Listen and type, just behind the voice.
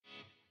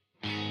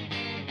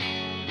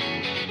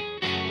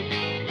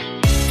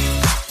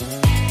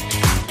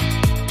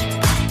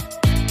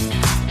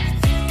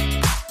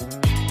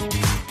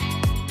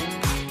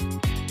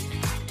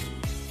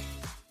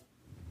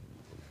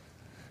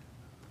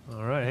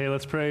Hey,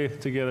 let's pray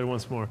together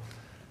once more.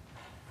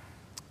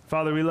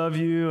 Father, we love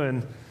you,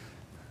 and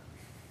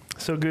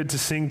so good to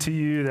sing to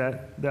you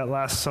that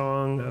last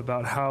song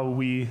about how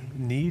we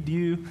need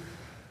you.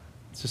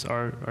 It's just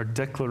our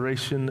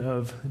declaration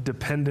of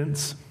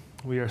dependence.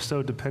 We are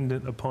so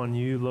dependent upon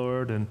you,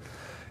 Lord, and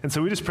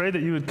so we just pray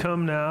that you would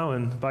come now,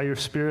 and by your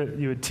Spirit,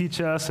 you would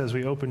teach us as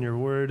we open your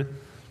word.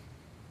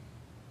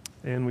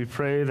 And we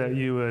pray that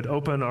you would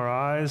open our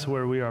eyes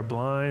where we are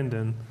blind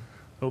and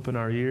open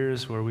our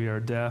ears where we are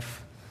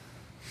deaf.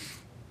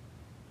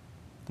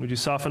 Would you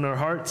soften our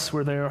hearts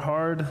where they are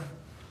hard?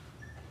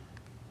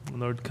 And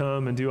Lord,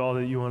 come and do all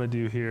that you want to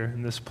do here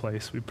in this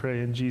place. We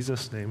pray in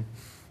Jesus' name.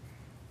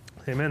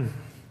 Amen.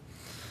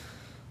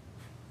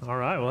 All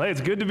right, well, hey,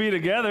 it's good to be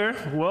together.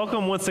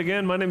 Welcome once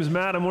again. My name is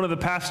Matt. I'm one of the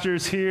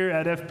pastors here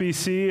at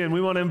FBC, and we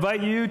want to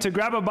invite you to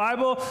grab a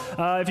Bible,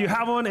 if you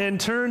have one, and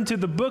turn to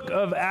the book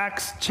of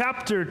Acts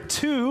chapter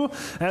 2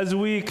 as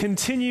we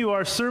continue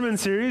our sermon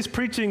series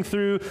preaching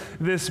through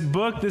this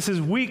book. This is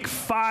week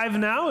 5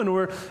 now, and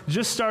we're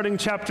just starting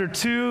chapter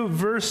 2,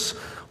 verse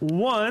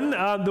 1.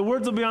 The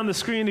words will be on the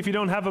screen if you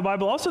don't have a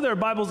Bible. Also, there are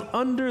Bibles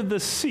under the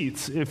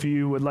seats if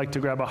you would like to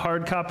grab a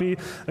hard copy.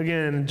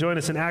 Again, join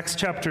us in Acts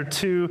chapter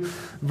 2,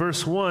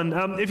 verse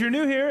 1. If you're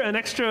new here, an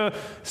extra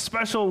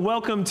special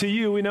welcome to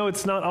you. We know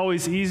it's not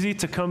always easy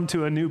to come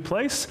to a new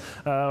place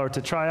or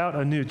to try out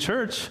a new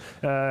church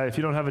if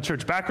you don't have a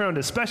church background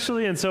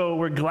especially, and so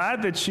we're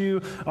glad that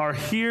you are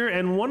here.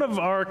 And one of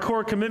our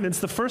core commitments,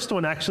 the first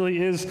one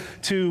actually, is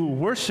to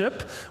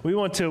worship. We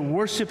want to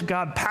worship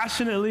God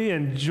passionately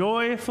and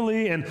joyfully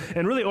and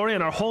really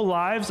orient our whole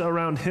lives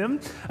around Him.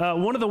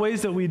 One of the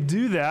ways that we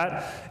do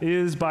that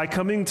is by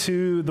coming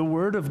to the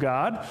Word of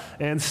God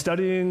and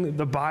studying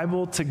the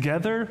Bible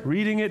together,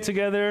 reading it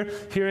together,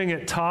 hearing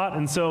it taught.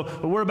 And so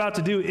what we're about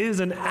to do is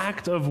an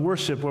act of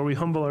worship where we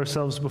humble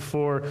ourselves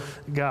before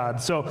God.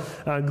 So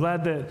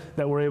glad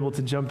that we're able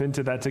to jump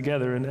into that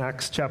together in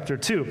Acts chapter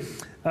 2.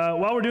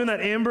 While we're doing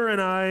that, Amber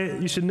and I,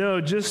 you should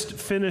know, just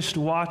finished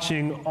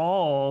watching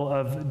all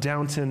of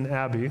Downton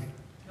Abbey.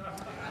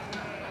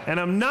 And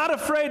I'm not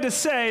afraid to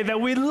say that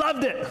we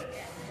loved it.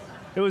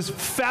 It was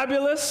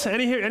fabulous.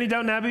 Any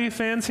Downton Abbey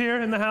fans here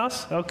in the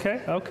house?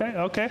 Okay.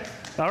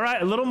 All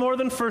right, a little more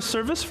than first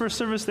service. First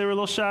service, they were a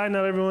little shy.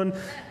 Not everyone.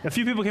 A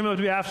few people came up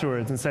to me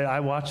afterwards and say, I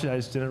watched it, I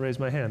just didn't raise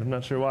my hand. I'm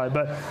not sure why,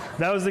 but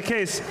that was the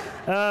case.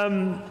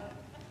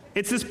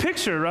 It's this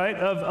picture, right,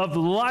 of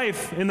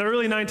life in the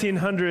early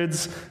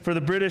 1900s for the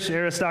British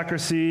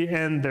aristocracy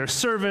and their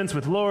servants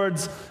with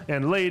lords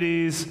and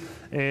ladies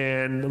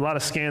and a lot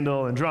of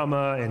scandal and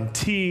drama and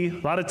tea, a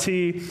lot of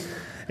tea.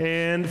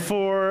 And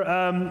for,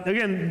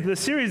 again, the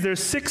series,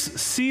 there's 6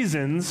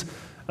 seasons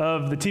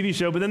of the TV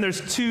show, but then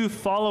there's 2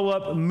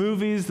 follow-up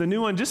movies. The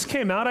new one just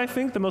came out, I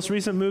think, the most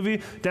recent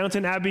movie,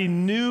 Downton Abbey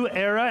New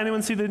Era.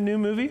 Anyone see the new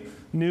movie?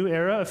 New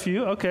Era, a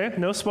few? Okay,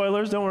 no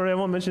spoilers, don't worry, I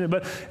won't mention it,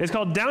 but it's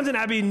called Downton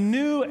Abbey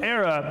New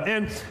Era.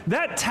 And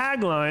that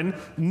tagline,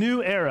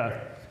 New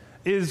Era,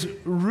 is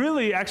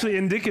really actually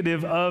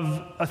indicative of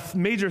a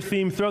major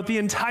theme throughout the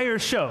entire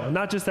show,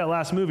 not just that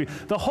last movie.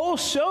 The whole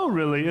show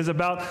really is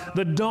about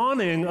the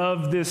dawning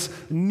of this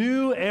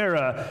new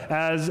era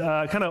as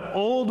kind of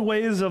old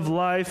ways of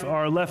life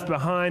are left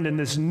behind and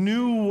this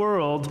new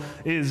world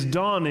is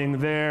dawning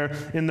there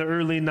in the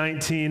early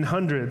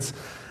 1900s.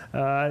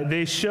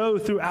 They show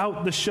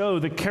throughout the show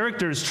the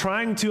characters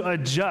trying to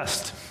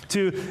adjust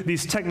to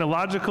these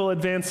technological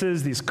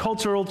advances, these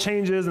cultural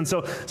changes, and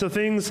so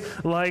things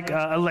like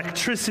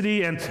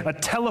electricity and a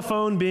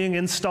telephone being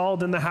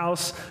installed in the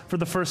house for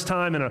the first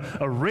time, and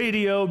a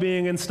radio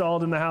being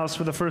installed in the house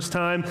for the first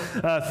time,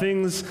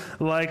 things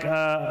like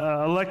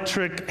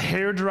electric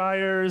hair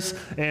dryers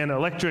and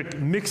electric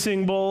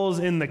mixing bowls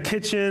in the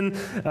kitchen.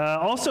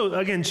 Also,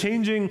 again,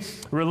 changing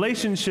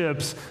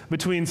relationships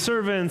between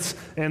servants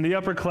and the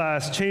upper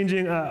class,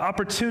 changing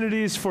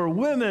opportunities for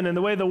women and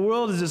the way the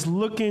world is just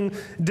looking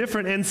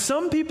different. And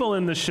some people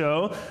in the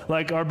show,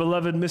 like our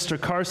beloved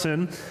Mr.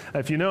 Carson,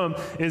 if you know him,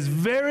 is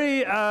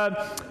very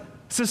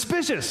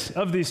suspicious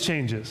of these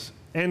changes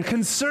and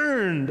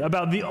concerned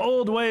about the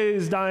old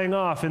ways dying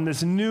off in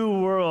this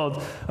new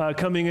world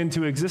coming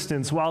into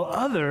existence, while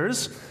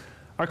others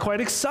are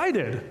quite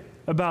excited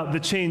about the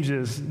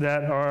changes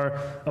that are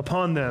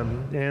upon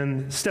them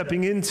and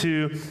stepping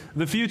into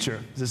the future,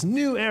 this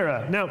new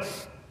era. Now,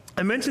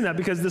 I mention that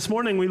because this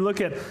morning we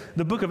look at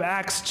the book of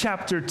Acts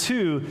chapter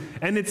 2,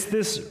 and it's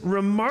this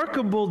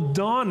remarkable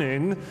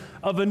dawning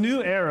of a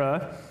new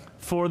era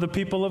for the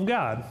people of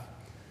God.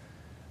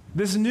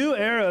 This new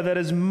era that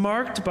is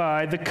marked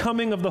by the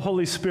coming of the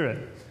Holy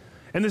Spirit.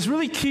 And this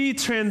really key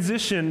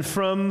transition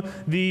from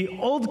the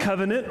Old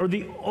Covenant or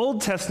the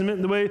Old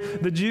Testament, the way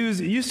the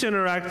Jews used to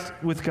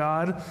interact with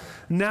God,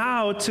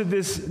 now to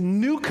this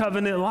new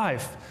covenant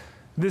life.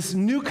 This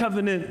new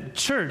covenant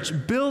church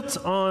built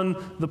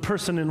on the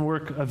person and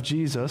work of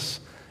Jesus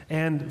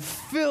and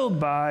filled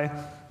by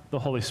the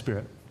Holy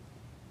Spirit.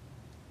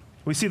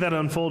 We see that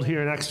unfold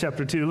here in Acts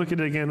chapter 2. Look at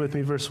it again with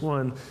me, verse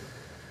 1.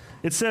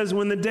 It says,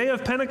 when the day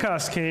of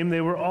Pentecost came,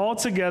 they were all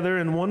together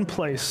in one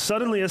place.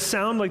 Suddenly a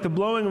sound like the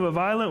blowing of a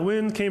violent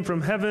wind came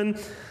from heaven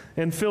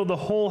and filled the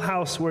whole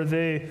house where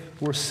they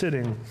were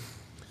sitting.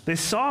 They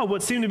saw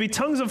what seemed to be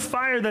tongues of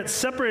fire that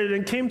separated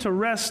and came to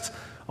rest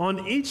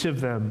on each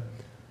of them.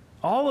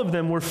 All of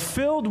them were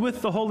filled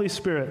with the Holy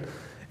Spirit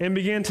and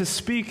began to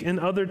speak in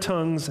other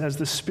tongues as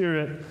the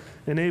Spirit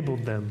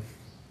enabled them.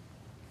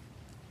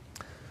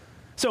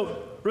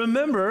 So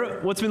remember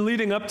what's been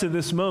leading up to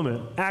this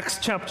moment. Acts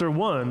chapter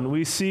 1,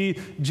 we see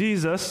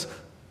Jesus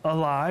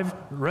alive,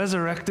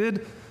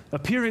 resurrected,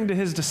 appearing to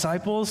his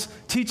disciples,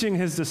 teaching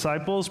his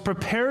disciples,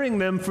 preparing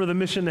them for the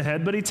mission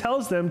ahead, but he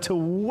tells them to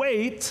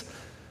wait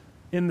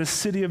in the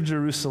city of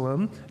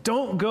Jerusalem.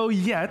 Don't go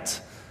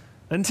yet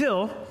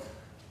until,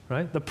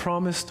 right, the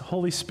promised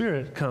Holy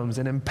Spirit comes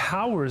and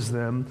empowers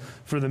them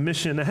for the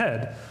mission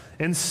ahead.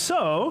 And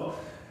so,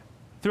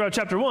 throughout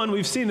chapter 1,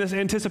 we've seen this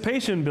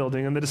anticipation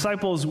building and the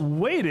disciples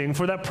waiting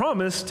for that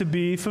promise to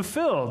be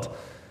fulfilled.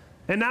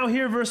 And now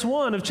here, verse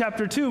 1 of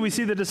chapter 2, we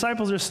see the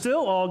disciples are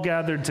still all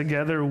gathered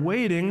together,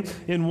 waiting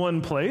in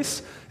one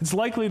place. It's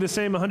likely the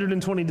same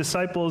 120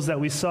 disciples that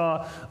we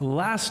saw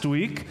last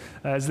week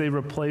as they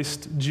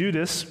replaced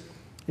Judas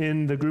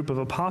in the group of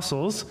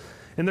apostles.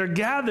 And they're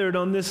gathered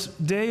on this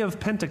day of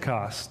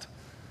Pentecost.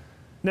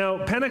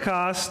 Now,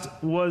 Pentecost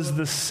was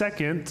the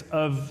second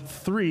of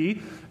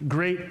 3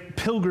 great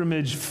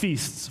pilgrimage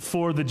feasts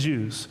for the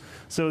Jews.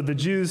 So the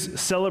Jews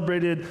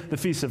celebrated the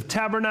Feast of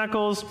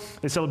Tabernacles,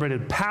 they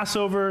celebrated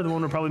Passover, the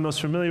one we're probably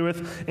most familiar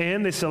with,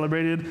 and they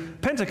celebrated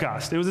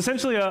Pentecost. It was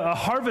essentially a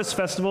harvest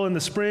festival in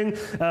the spring,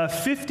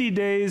 50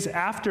 days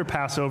after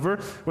Passover,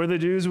 where the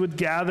Jews would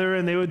gather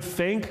and they would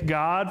thank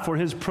God for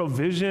his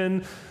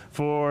provision,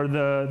 for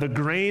the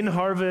grain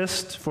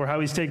harvest, for how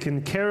he's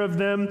taken care of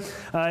them.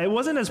 It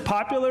wasn't as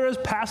popular as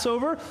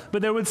Passover,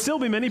 but there would still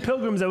be many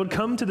pilgrims that would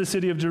come to the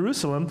city of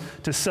Jerusalem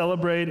to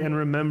celebrate and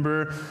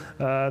remember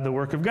the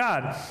work of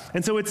God.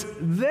 And so it's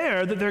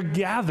there that they're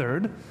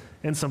gathered,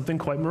 and something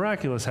quite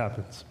miraculous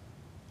happens.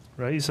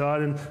 Right? You saw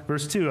it in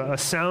verse 2. A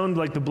sound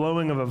like the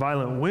blowing of a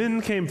violent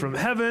wind came from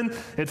heaven.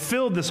 It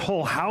filled this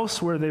whole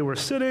house where they were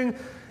sitting,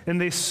 and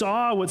they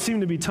saw what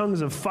seemed to be tongues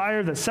of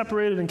fire that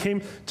separated and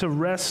came to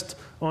rest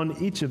on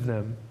each of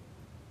them.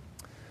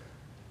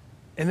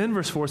 And then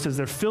verse 4 says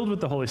they're filled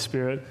with the Holy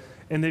Spirit,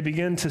 and they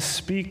begin to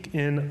speak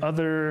in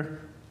other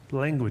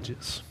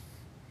languages.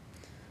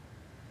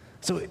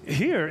 So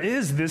here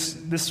is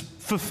this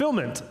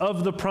fulfillment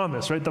of the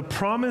promise, right? The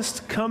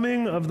promised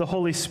coming of the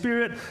Holy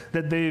Spirit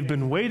that they've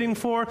been waiting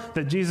for,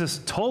 that Jesus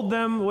told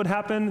them would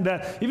happen,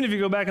 that even if you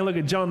go back and look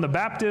at John the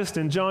Baptist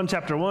in John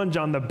chapter 1,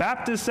 John the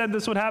Baptist said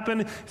this would happen.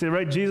 He said,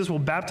 right, Jesus will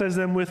baptize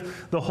them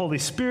with the Holy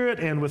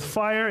Spirit and with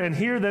fire. And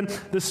here then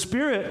the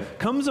Spirit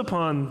comes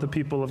upon the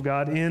people of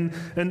God in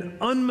an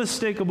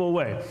unmistakable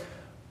way.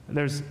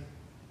 There's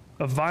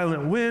a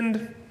violent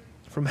wind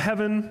from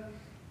heaven.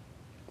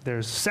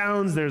 There's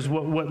sounds, there's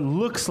what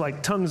looks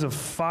like tongues of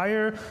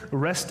fire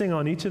resting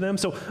on each of them.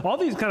 So all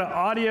these kind of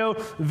audio,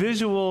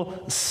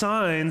 visual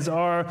signs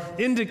are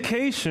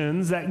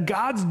indications that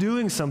God's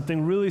doing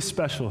something really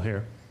special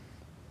here.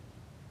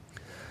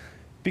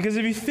 Because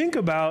if you think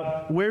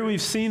about where we've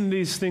seen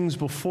these things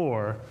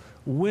before,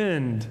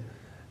 wind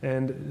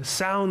and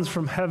sounds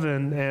from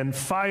heaven and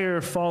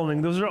fire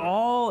falling, those are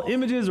all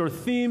images or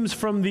themes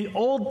from the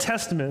Old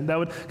Testament that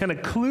would kind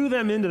of clue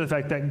them into the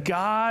fact that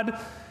God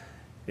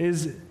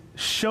is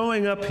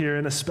showing up here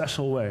in a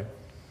special way.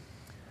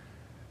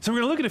 So we're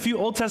going to look at a few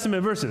Old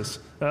Testament verses,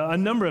 a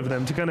number of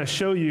them, to kind of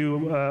show you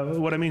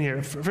what I mean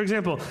here. For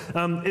example,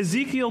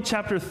 Ezekiel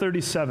chapter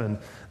 37,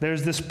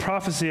 there's this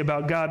prophecy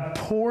about God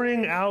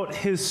pouring out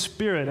his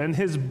Spirit and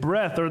his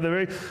breath, or the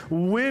very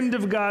wind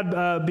of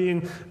God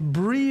being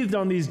breathed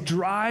on these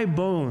dry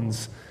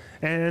bones,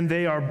 and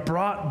they are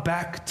brought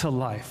back to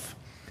life.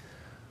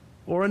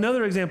 Or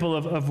another example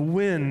of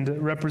wind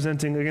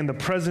representing, again, the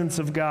presence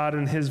of God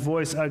and his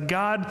voice.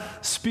 God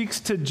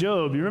speaks to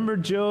Job. You remember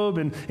Job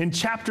in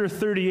chapter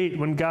 38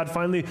 when God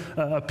finally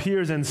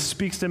appears and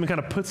speaks to him and kind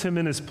of puts him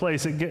in his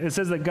place. It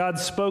says that God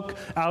spoke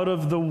out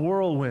of the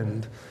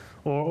whirlwind,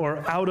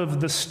 or out of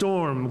the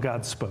storm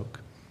God spoke.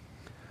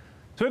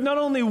 So we have not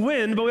only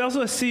wind, but we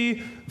also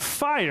see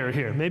fire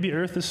here. Maybe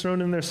earth is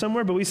thrown in there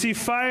somewhere, but we see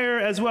fire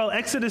as well.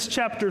 Exodus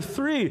chapter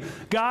 3,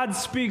 God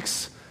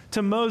speaks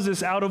to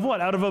Moses out of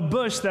what? Out of a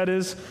bush that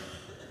is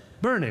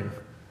burning.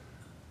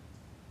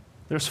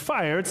 There's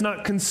fire. It's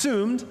not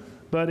consumed,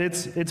 but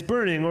it's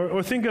burning.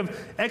 Or think of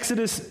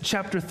Exodus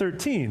chapter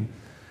 13,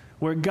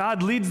 where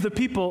God leads the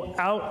people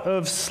out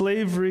of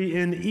slavery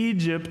in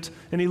Egypt,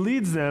 and he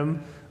leads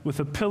them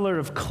with a pillar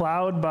of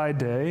cloud by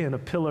day and a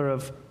pillar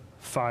of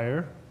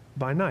fire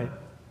by night.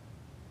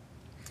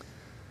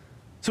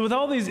 So with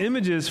all these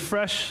images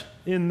fresh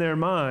in their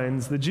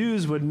minds, the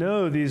Jews would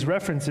know these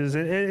references,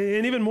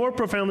 and even more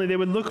profoundly, they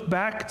would look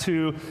back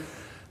to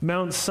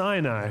Mount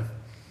Sinai.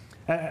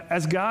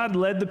 As God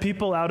led the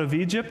people out of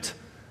Egypt,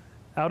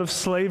 out of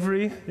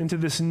slavery, into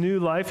this new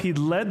life, he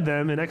led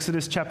them in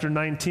Exodus chapter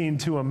 19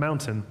 to a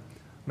mountain,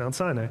 Mount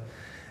Sinai.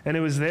 And it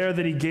was there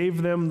that he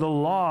gave them the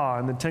law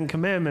and the Ten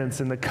Commandments,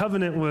 and the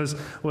covenant was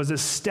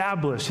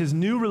established, his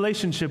new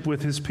relationship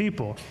with his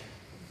people.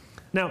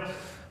 Now,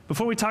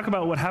 before we talk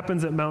about what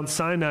happens at Mount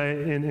Sinai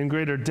in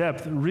greater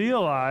depth,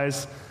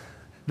 realize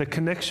the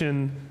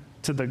connection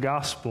to the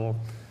gospel,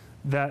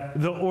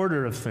 that the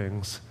order of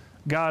things.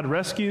 God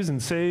rescues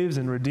and saves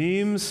and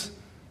redeems,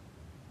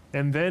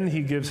 and then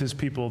he gives his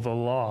people the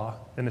law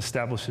and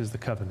establishes the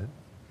covenant.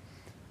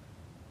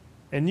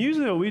 And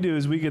usually what we do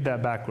is we get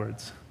that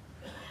backwards.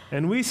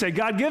 And we say,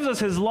 God gives us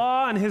his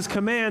law and his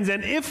commands,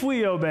 and if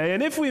we obey,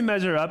 and if we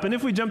measure up, and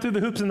if we jump through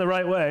the hoops in the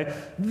right way,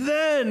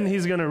 then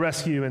he's going to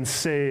rescue and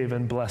save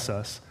and bless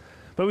us.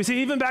 But we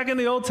see even back in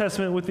the Old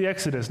Testament with the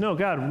Exodus, no,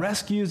 God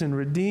rescues and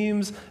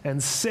redeems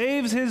and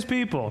saves his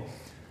people.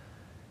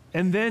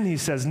 And then he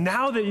says,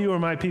 now that you are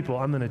my people,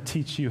 I'm going to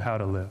teach you how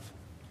to live.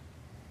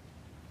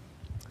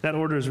 That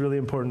order is really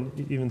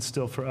important even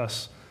still for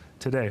us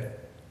today.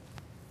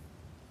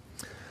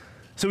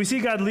 So we see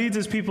God leads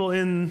his people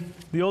in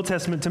the Old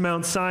Testament to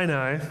Mount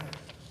Sinai.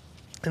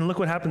 And look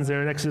what happens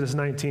there in Exodus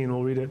 19.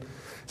 We'll read it. It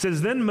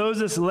says, then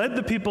Moses led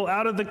the people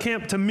out of the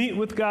camp to meet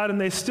with God,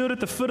 and they stood at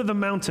the foot of the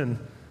mountain.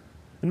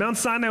 And Mount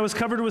Sinai was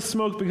covered with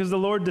smoke because the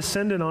Lord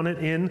descended on it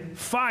in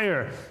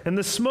fire. And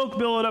the smoke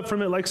billowed up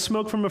from it like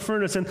smoke from a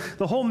furnace. And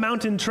the whole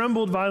mountain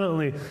trembled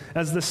violently.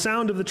 As the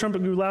sound of the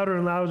trumpet grew louder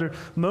and louder,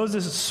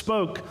 Moses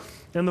spoke,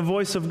 and the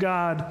voice of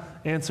God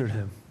answered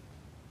him.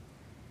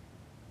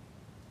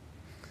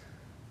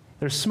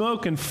 There's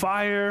smoke and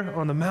fire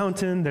on the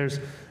mountain. There's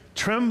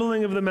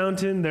trembling of the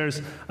mountain.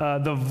 There's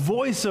the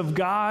voice of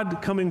God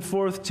coming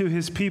forth to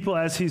his people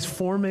as he's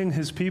forming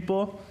his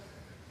people.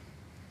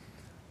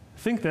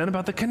 Think then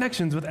about the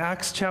connections with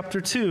Acts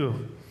chapter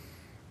 2.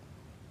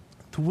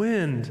 The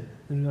wind,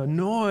 and the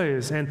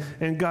noise,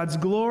 and God's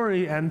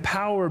glory and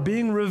power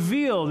being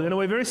revealed in a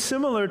way very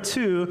similar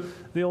to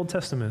the Old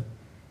Testament.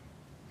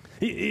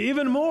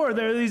 Even more,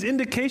 there are these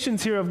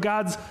indications here of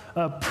God's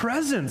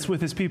presence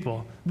with his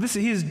people.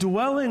 He is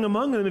dwelling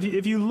among them.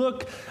 If you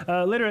look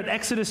later at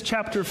Exodus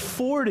chapter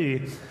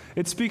 40,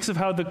 it speaks of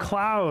how the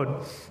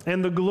cloud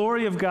and the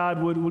glory of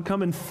God would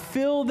come and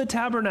fill the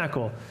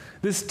tabernacle,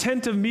 this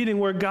tent of meeting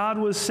where God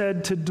was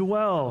said to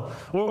dwell.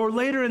 Or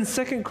later in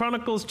 2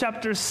 Chronicles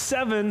chapter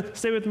 7,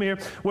 stay with me here,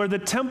 where the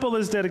temple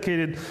is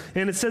dedicated.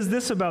 And it says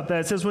this about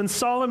that. It says, when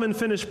Solomon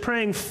finished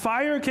praying,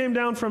 fire came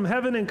down from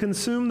heaven and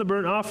consumed the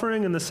burnt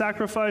offering and the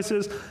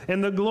sacrifices,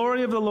 and the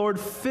glory of the Lord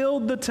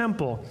filled the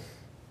temple.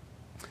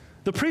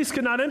 The priests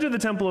could not enter the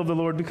temple of the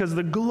Lord because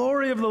the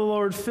glory of the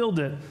Lord filled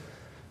it.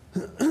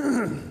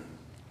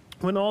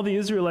 When all the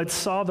Israelites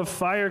saw the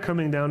fire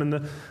coming down and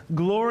the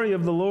glory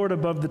of the Lord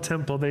above the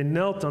temple, they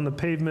knelt on the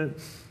pavement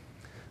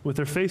with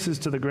their faces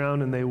to the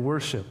ground, and they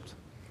worshiped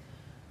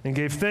and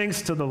gave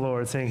thanks to the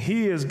Lord, saying,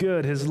 he is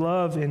good, his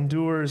love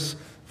endures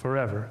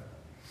forever.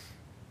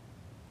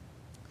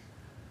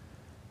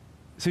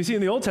 So you see,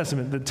 in the Old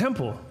Testament, the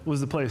temple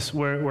was the place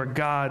where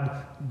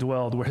God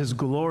dwelled, where his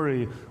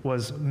glory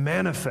was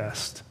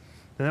manifest.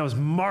 And that was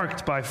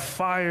marked by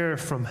fire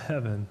from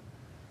heaven.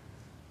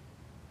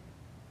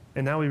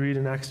 And now we read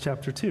in Acts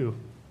chapter 2,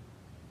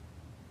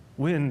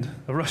 wind,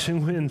 a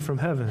rushing wind from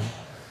heaven,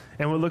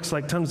 and what looks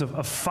like tongues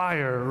of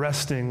fire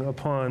resting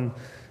upon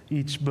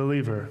each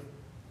believer.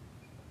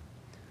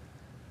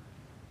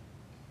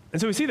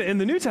 And so we see that in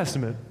the New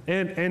Testament,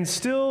 and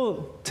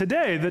still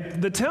today,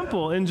 the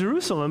temple in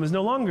Jerusalem is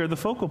no longer the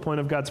focal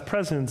point of God's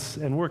presence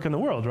and work in the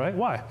world, right?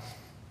 Why?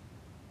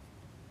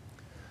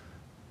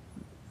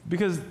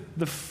 Because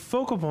the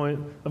focal point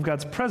of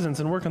God's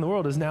presence and work in the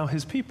world is now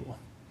his people.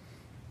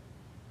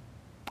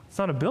 It's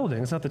not a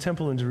building. It's not the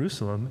temple in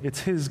Jerusalem. It's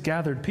his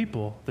gathered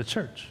people, the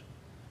church.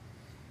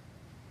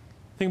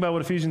 Think about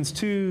what Ephesians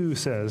 2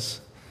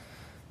 says.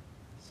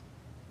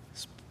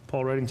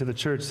 Paul, writing to the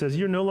church, says,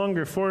 you're no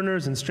longer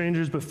foreigners and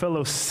strangers, but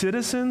fellow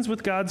citizens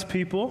with God's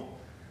people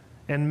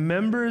and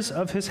members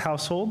of his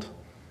household.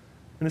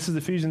 And this is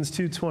Ephesians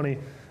 2:20.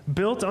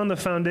 Built on the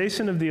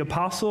foundation of the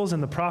apostles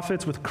and the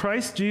prophets, with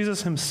Christ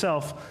Jesus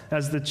himself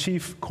as the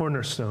chief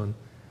cornerstone.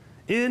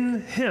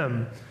 In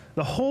him,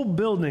 the whole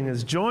building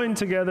is joined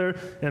together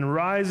and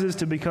rises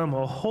to become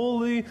a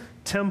holy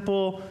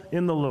temple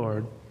in the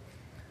Lord.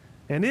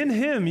 And in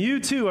him, you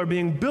too are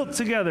being built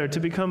together to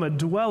become a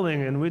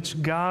dwelling in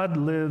which God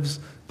lives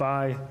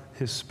by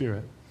his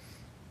Spirit.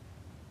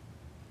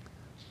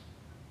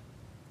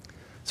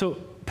 So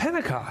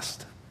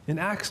Pentecost in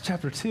Acts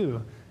chapter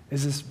 2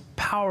 is this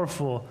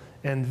powerful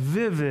and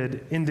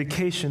vivid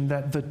indication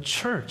that the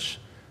church,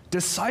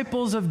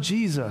 disciples of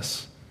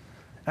Jesus,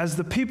 as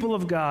the people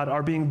of God,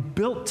 are being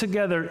built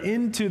together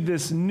into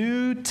this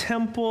new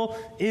temple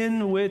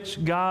in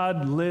which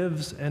God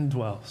lives and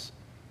dwells.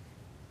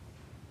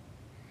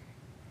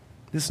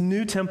 This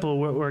new temple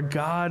where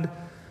God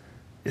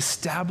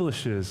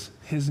establishes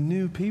his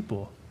new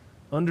people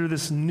under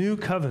this new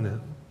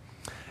covenant.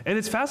 And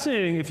it's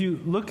fascinating if you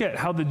look at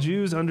how the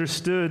Jews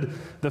understood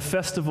the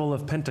festival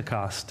of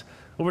Pentecost.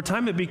 Over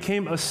time, it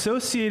became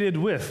associated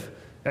with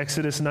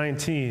Exodus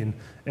 19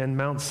 and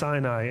Mount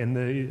Sinai and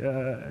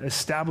the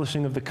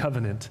establishing of the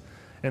covenant.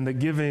 and the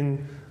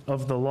giving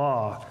of the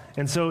law.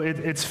 And so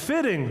it's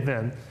fitting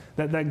then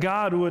that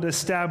God would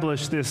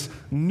establish this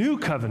new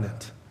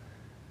covenant,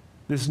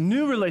 this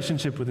new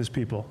relationship with his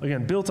people,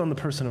 again, built on the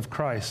person of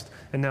Christ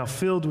and now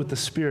filled with the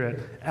Spirit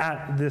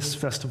at this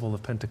festival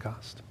of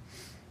Pentecost.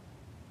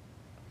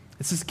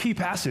 It's this key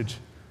passage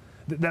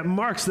that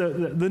marks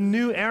the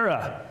new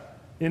era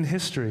in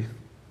history,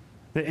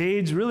 the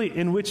age really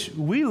in which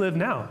we live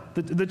now,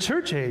 the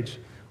church age,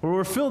 where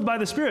we're filled by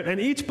the Spirit, and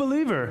each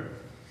believer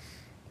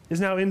is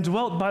now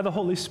indwelt by the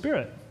Holy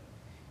Spirit.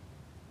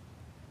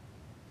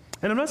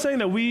 And I'm not saying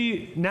that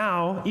we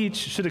now each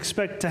should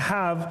expect to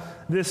have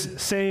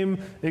this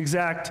same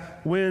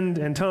exact wind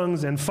and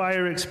tongues and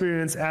fire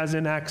experience as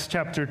in Acts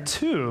chapter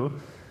 2,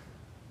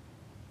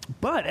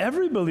 but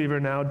every believer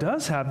now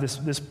does have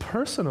this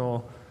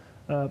personal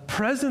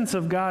presence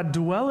of God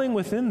dwelling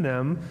within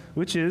them,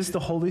 which is the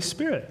Holy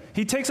Spirit.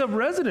 He takes up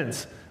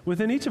residence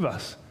within each of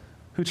us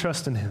who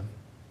trust in him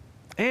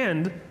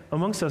and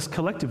amongst us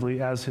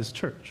collectively as his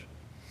church.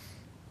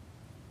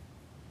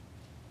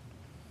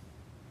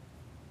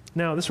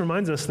 Now, this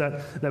reminds us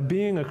that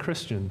being a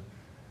Christian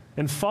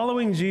and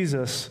following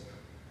Jesus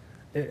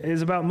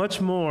is about much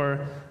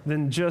more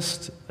than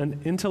just an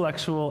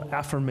intellectual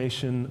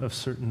affirmation of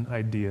certain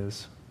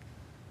ideas.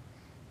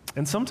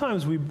 And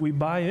sometimes we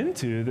buy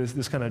into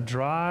this kind of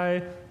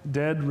dry,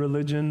 dead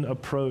religion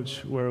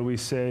approach where we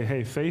say,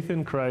 hey, faith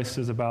in Christ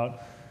is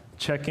about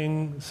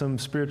checking some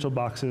spiritual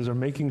boxes or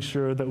making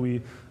sure that we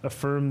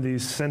affirm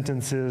these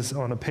sentences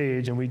on a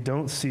page, and we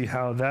don't see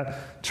how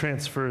that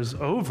transfers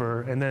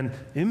over and then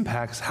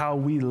impacts how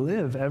we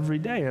live every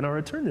day in our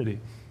eternity.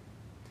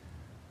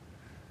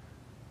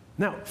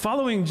 Now,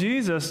 following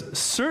Jesus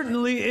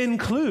certainly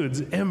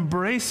includes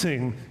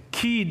embracing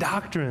key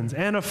doctrines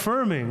and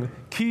affirming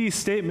key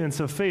statements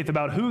of faith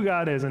about who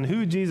God is and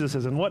who Jesus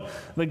is and what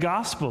the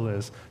gospel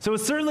is. So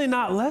it's certainly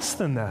not less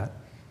than that.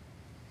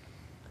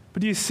 But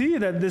do you see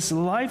that this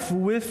life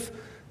with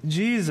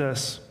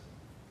Jesus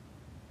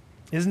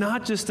is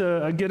not just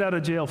a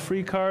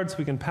get-out-of-jail-free card so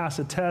we can pass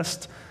a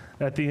test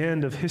at the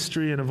end of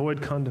history and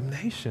avoid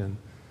condemnation?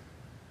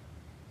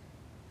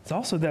 It's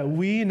also that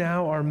we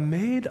now are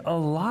made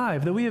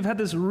alive, that we have had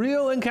this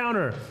real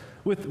encounter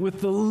with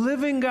the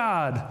living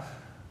God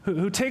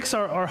who takes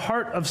our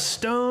heart of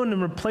stone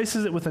and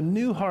replaces it with a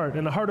new heart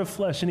and a heart of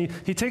flesh. And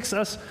he takes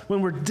us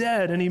when we're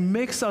dead and he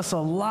makes us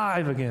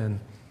alive again.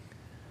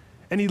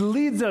 And he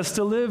leads us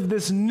to live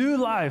this new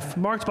life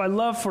marked by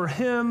love for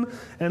him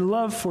and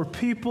love for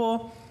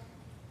people.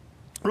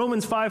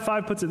 Romans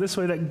 5:5 puts it this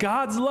way, that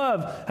God's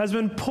love has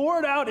been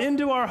poured out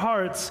into our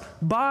hearts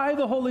by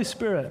the Holy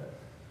Spirit.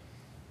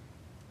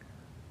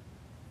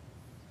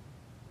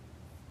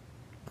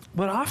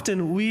 But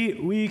often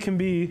we can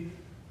be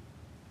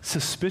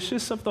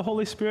suspicious of the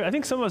Holy Spirit. I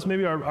think some of us,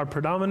 maybe our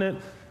predominant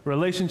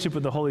relationship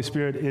with the Holy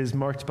Spirit is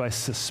marked by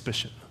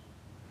suspicion.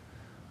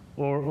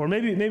 Or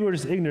maybe we're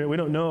just ignorant. We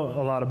don't know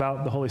a lot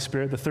about the Holy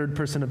Spirit, the third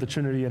person of the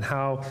Trinity, and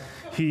how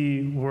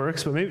he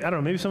works. But maybe, I don't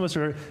know, maybe some of us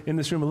are in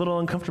this room a little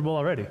uncomfortable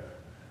already.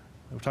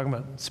 We're talking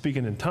about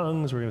speaking in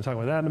tongues. We're going to talk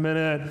about that in a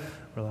minute.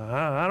 We're like,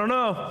 I don't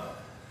know.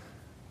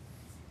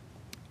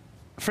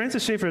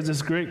 Francis Schaeffer has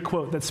this great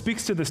quote that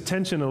speaks to this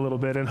tension a little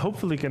bit and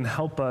hopefully can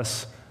help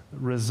us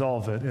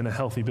resolve it in a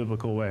healthy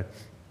biblical way.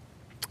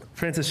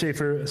 Francis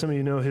Schaeffer, some of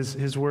you know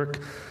his work.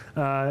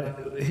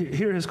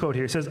 Hear his quote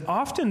here. He says,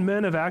 often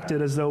men have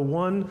acted as though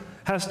one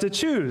has to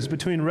choose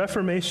between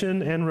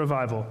Reformation and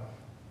revival.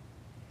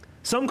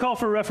 Some call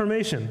for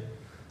Reformation,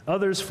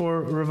 others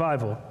for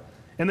revival.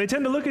 And they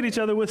tend to look at each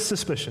other with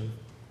suspicion.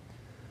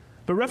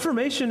 But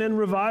Reformation and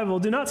revival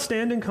do not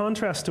stand in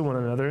contrast to one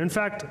another. In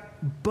fact,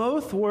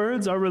 both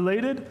words are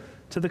related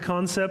to the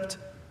concept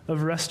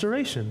of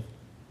restoration.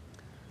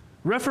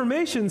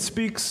 Reformation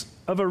speaks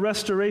of a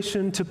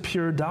restoration to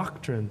pure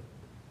doctrine.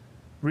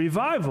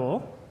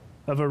 Revival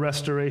of a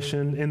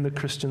restoration in the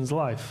Christian's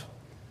life.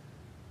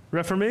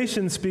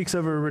 Reformation speaks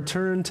of a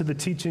return to the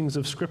teachings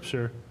of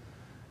Scripture.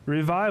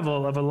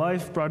 Revival of a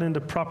life brought into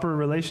proper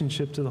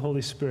relationship to the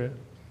Holy Spirit.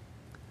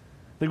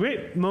 The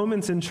great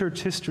moments in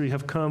church history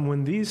have come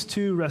when these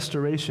two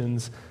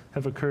restorations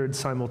have occurred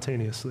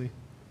simultaneously.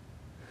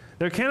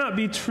 There cannot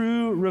be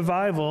true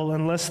revival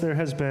unless there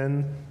has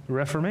been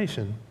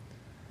reformation.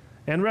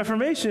 And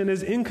reformation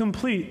is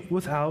incomplete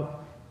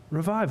without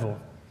revival.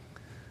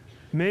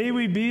 May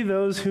we be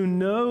those who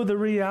know the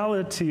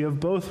reality of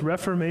both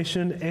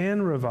reformation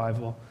and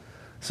revival,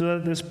 so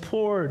that this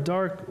poor,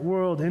 dark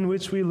world in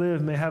which we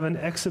live may have an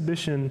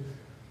exhibition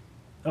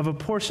of a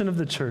portion of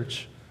the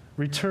church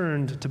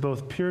returned to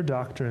both pure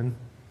doctrine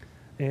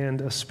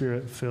and a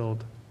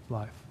Spirit-filled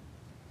life.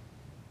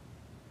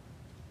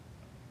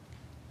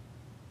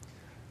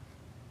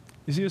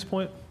 You see this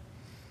point?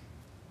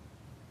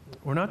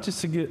 We're not just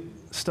to get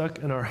stuck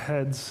in our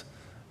heads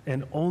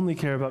and only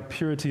care about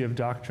purity of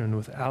doctrine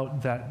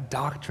without that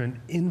doctrine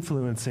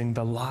influencing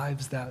the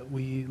lives that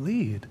we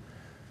lead.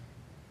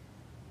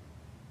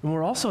 And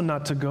we're also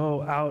not to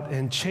go out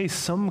and chase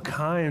some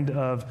kind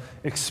of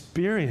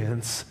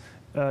experience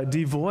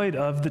devoid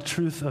of the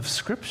truth of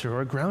Scripture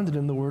or grounded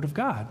in the Word of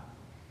God.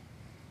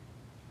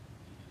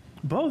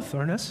 Both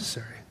are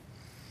necessary.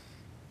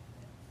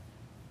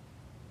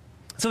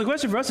 So the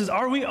question for us is,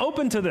 are we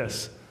open to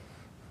this?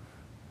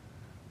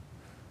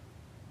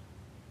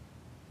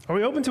 Are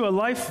we open to a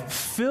life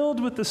filled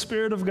with the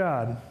Spirit of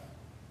God,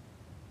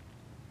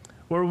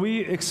 where we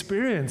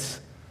experience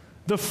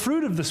the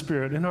fruit of the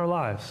Spirit in our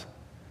lives?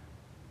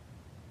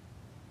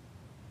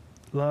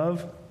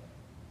 Love,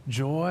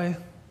 joy,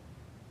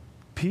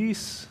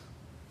 peace,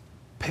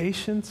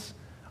 patience.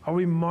 Are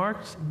we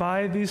marked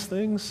by these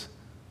things?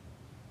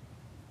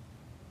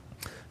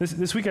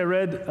 This week I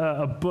read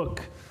a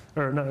book,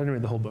 or not, I didn't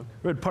read the whole book.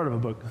 I read part of a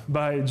book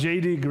by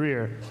J.D.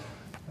 Greear,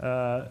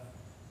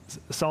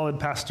 solid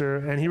pastor,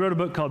 and he wrote a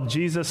book called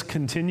Jesus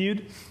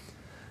Continued.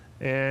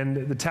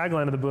 And the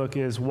tagline of the book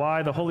is,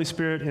 "Why the Holy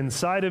Spirit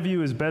inside of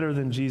you is better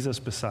than Jesus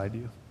beside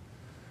you."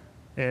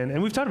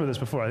 And we've talked about this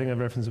before. I think I've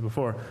referenced it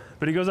before.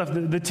 But he goes off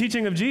the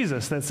teaching of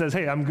Jesus that says,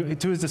 hey,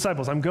 to his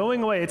disciples, I'm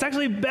going away. It's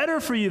actually better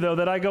for you, though,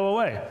 that I go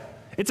away.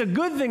 It's a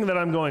good thing that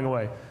I'm going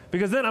away,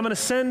 because then I'm going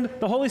to send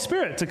the Holy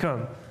Spirit to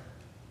come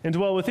and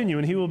dwell within you,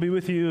 and he will be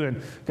with you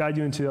and guide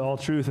you into all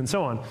truth and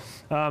so on,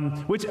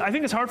 which I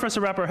think is hard for us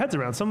to wrap our heads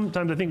around.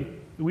 Sometimes I think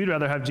we'd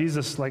rather have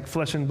Jesus like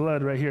flesh and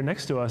blood right here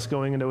next to us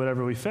going into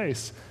whatever we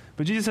face.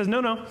 But Jesus says,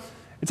 no,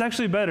 it's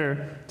actually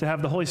better to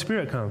have the Holy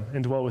Spirit come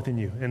and dwell within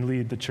you and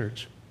lead the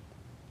church.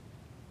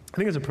 I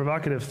think it's a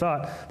provocative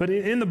thought. But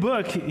in the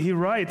book, he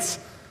writes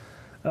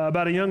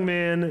about a young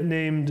man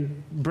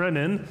named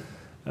Brennan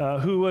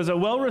who was a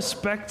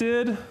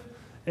well-respected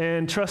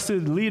and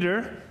trusted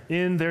leader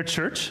in their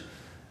church.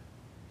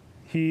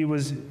 He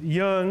was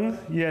young,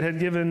 yet had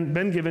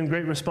been given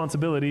great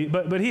responsibility,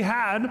 but he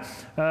had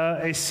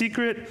a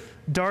secret,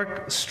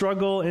 dark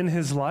struggle in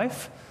his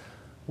life,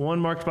 one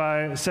marked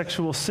by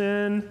sexual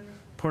sin,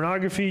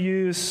 pornography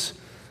use,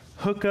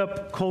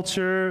 hookup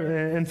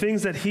culture, and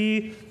things that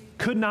he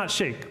could not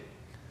shake.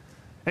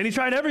 And he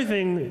tried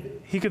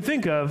everything he could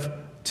think of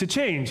to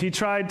change. He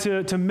tried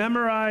to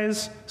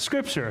memorize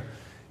Scripture.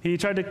 He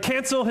tried to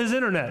cancel his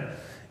internet.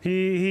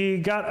 He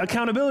got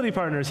accountability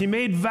partners. He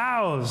made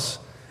vows.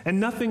 And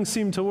nothing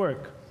seemed to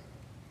work.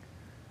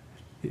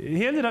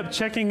 He ended up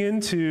checking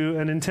into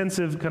an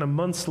intensive kind of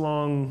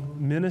months-long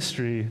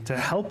ministry to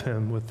help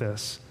him with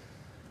this.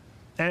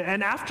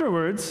 And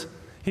afterwards,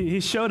 he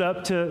showed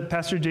up to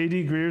Pastor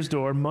J.D. Greer's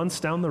door months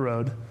down the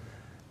road,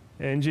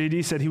 and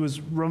J.D. said he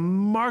was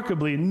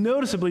remarkably,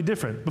 noticeably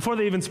different before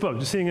they even spoke,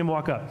 just seeing him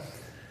walk up.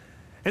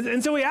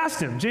 And so we asked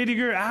him, J.D.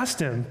 Greer asked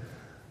him,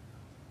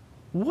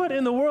 what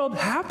in the world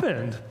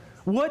happened?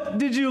 What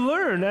did you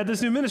learn at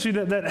this new ministry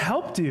that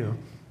helped you?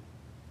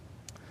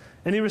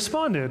 And he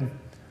responded,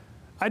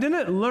 I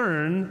didn't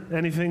learn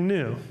anything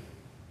new.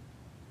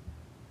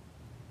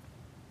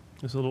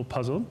 He was a little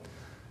puzzled.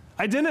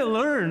 I didn't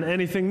learn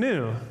anything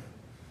new.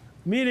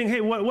 Meaning,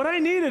 hey, what I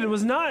needed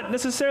was not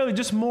necessarily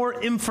just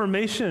more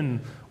information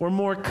or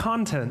more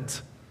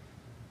content.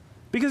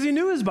 Because he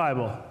knew his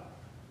Bible.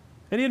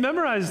 And he had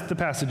memorized the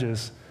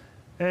passages.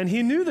 And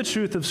he knew the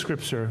truth of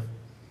Scripture.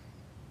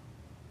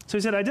 So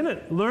he said, I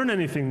didn't learn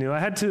anything new. I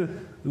had to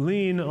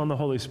lean on the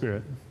Holy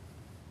Spirit.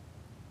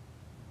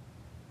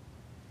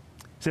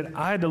 He said,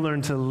 I had to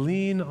learn to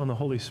lean on the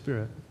Holy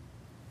Spirit.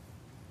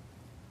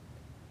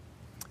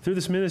 Through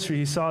this ministry,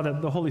 he saw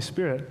that the Holy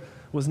Spirit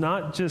was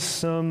not just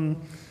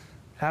some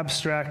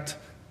abstract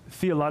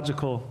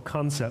theological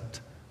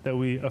concept that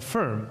we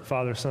affirm,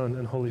 Father, Son,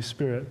 and Holy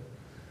Spirit.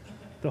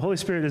 The Holy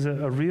Spirit is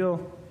a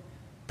real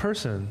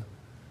person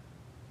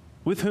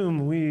with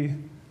whom we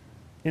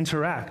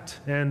interact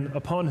and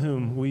upon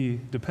whom we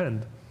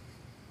depend.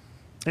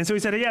 And so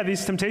he said, yeah,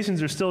 these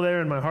temptations are still there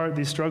in my heart,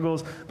 these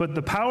struggles, but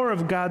the power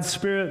of God's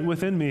Spirit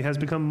within me has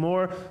become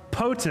more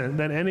potent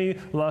than any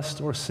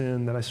lust or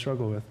sin that I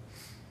struggle with.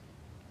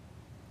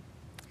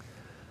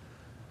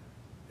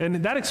 And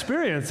that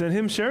experience and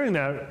him sharing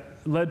that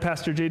led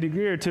Pastor J.D.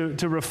 Greer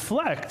to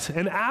reflect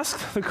and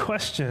ask the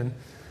question,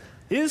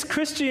 is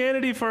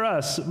Christianity for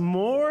us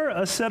more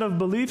a set of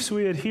beliefs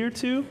we adhere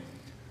to,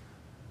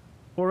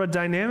 or a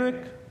dynamic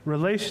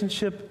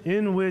relationship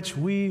in which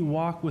we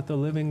walk with the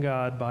living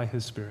God by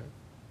His Spirit?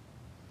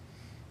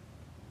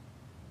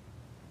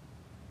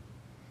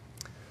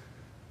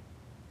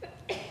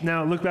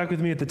 Now, look back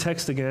with me at the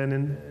text again,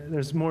 and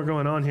there's more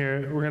going on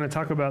here. We're going to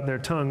talk about their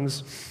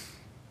tongues,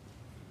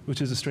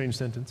 which is a strange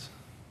sentence,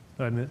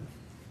 I admit.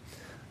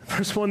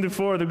 Verse 1 through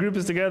 4, the group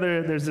is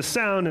together, there's the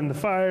sound and the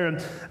fire,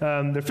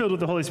 and they're filled with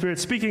the Holy Spirit,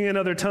 speaking in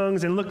other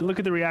tongues, and look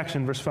at the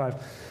reaction, verse 5.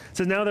 It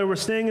says, now there were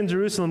staying in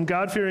Jerusalem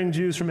God-fearing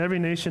Jews from every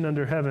nation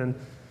under heaven.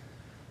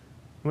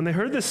 When they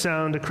heard this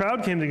sound, a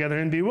crowd came together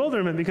in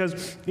bewilderment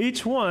because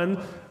each one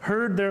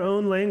heard their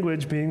own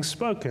language being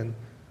spoken.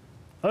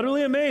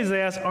 Utterly amazed,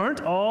 they asked,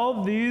 aren't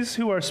all these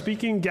who are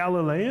speaking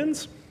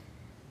Galileans?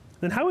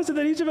 Then how is it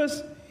that each of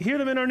us hear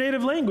them in our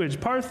native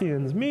language,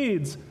 Parthians,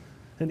 Medes,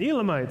 and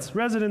Elamites,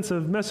 residents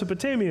of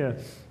Mesopotamia,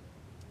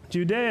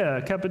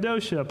 Judea,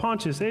 Cappadocia,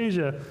 Pontus,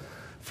 Asia,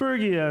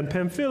 Phrygia and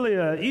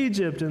Pamphylia,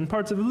 Egypt, and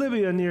parts of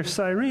Libya near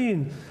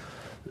Cyrene,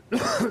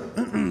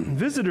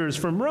 visitors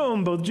from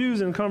Rome, both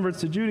Jews and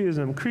converts to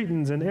Judaism,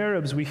 Cretans and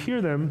Arabs, we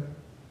hear them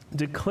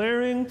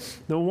declaring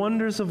the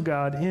wonders of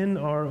God in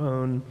our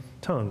own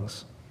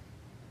tongues.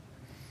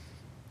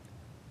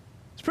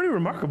 It's pretty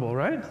remarkable,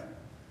 right?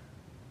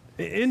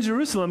 In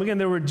Jerusalem, again,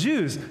 there were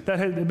Jews that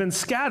had been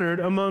scattered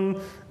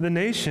among the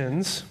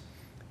nations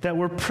that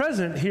were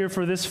present here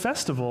for this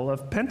festival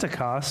of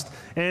Pentecost,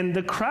 and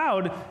the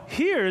crowd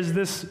hears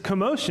this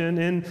commotion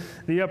in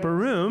the upper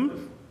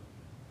room,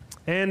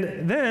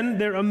 and then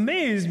they're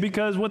amazed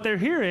because what they're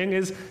hearing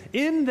is,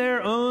 in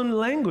their own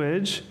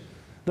language,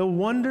 the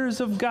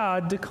wonders of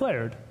God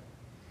declared.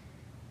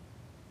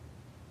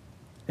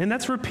 And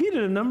that's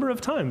repeated a number of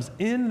times,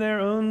 in their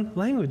own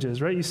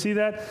languages, right? You see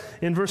that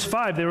in verse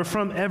 5, they were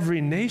from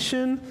every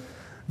nation.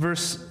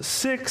 Verse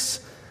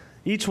 6,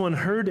 each one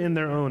heard in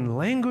their own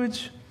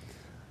language.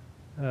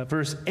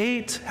 Verse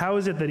 8, how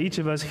is it that each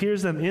of us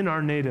hears them in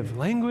our native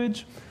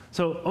language?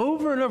 So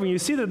over and over, you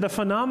see that the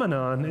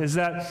phenomenon is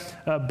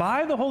that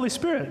by the Holy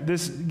Spirit,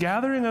 this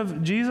gathering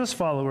of Jesus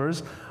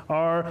followers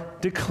are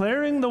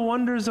declaring the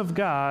wonders of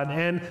God,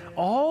 and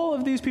all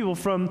of these people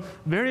from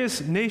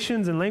various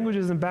nations and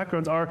languages and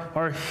backgrounds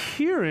are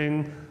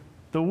hearing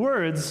the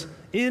words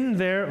in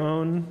their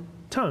own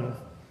tongue.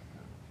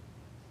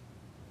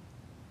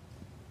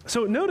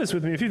 So notice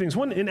with me a few things.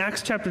 One, in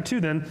Acts chapter 2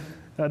 then,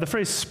 the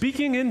phrase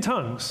speaking in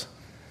tongues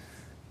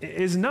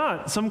is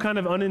not some kind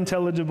of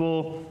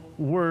unintelligible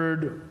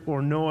word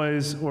or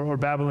noise or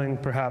babbling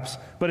perhaps,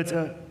 but it's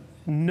a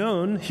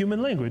known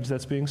human language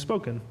that's being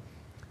spoken,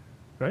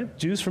 right?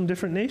 Jews from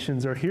different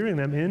nations are hearing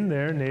them in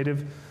their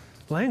native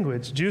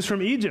language. Jews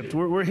from Egypt,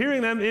 we're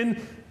hearing them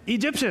in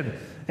Egyptian,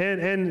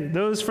 and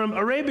those from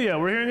Arabia,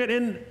 we're hearing it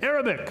in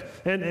Arabic,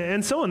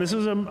 and so on. This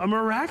is a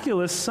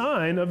miraculous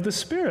sign of the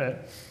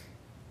Spirit.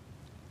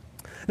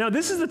 Now,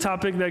 this is the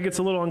topic that gets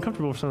a little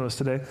uncomfortable for some of us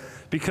today,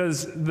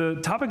 because the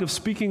topic of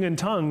speaking in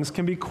tongues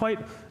can be quite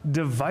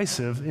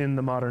divisive in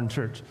the modern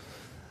church.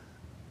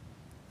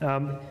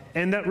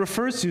 And that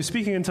refers to,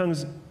 speaking in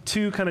tongues,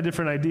 two kind of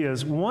different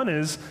ideas. One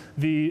is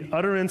the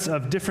utterance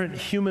of different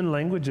human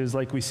languages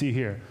like we see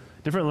here.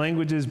 Different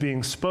languages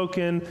being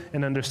spoken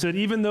and understood,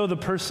 even though the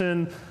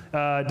person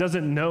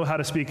doesn't know how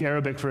to speak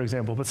Arabic, for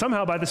example. But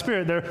somehow, by the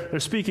Spirit, they're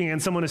speaking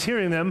and someone is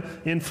hearing them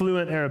in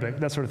fluent Arabic,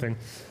 that sort of thing.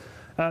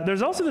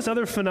 There's also this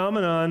other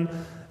phenomenon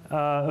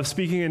of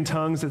speaking in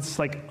tongues. It's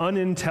like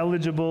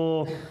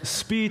unintelligible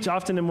speech,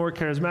 often in more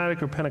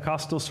charismatic or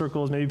Pentecostal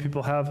circles. Maybe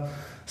people have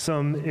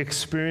some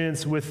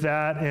experience with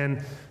that,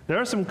 and there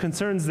are some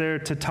concerns there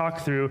to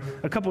talk through.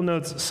 A couple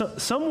notes.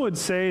 Some would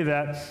say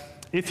that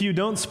if you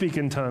don't speak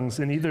in tongues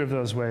in either of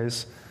those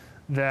ways,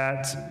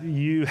 that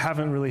you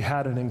haven't really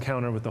had an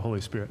encounter with the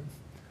Holy Spirit.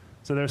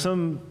 So there are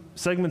some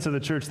segments of the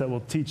church that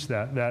will teach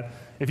that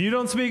if you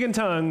don't speak in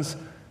tongues,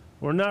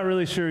 we're not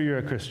really sure you're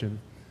a Christian.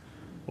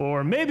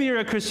 Or maybe you're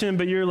a Christian,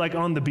 but you're like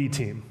on the B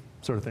team,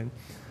 sort of thing.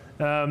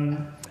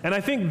 And I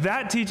think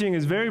that teaching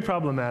is very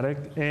problematic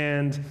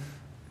and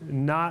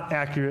not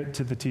accurate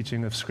to the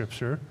teaching of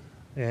Scripture.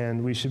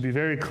 And we should be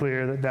very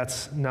clear that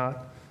that's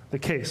not the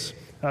case.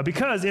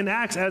 Because in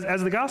Acts,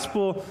 as the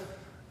gospel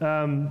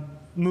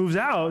moves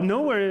out,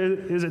 nowhere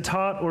is it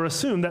taught or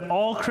assumed that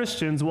all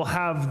Christians will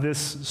have this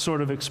sort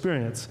of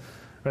experience.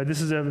 Right? This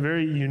is a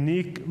very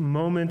unique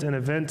moment and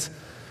event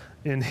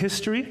in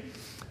history.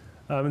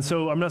 And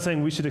so I'm not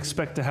saying we should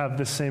expect to have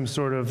this same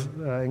sort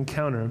of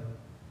encounter.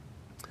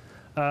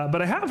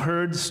 But I have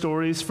heard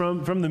stories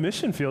from the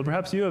mission field,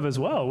 perhaps you have as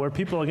well, where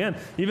people, again,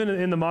 even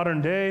in the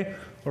modern day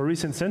or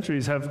recent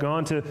centuries, have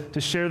gone to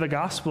share the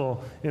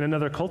gospel in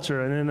another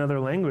culture and in another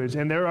language.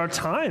 And there are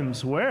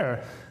times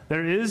where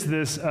there is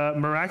this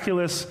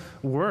miraculous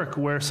work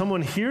where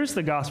someone hears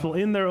the gospel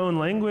in their own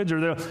language,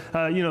 or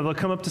they'll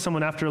come up to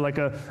someone after like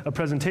a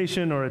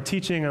presentation or a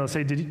teaching, and they'll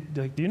say,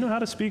 do you know how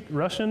to speak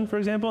Russian, for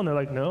example? And they're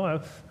like, no, I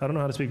don't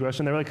know how to speak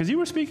Russian. They're like, because you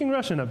were speaking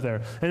Russian up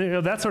there.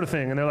 And that sort of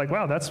thing. And they're like,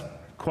 wow, that's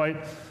quite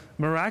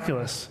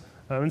miraculous.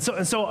 And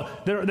so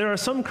there are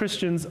some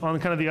Christians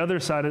on kind of the other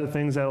side of the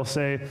things that will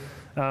say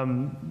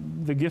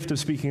the gift of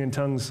speaking in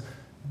tongues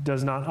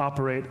does not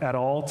operate at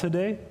all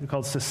today. They're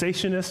called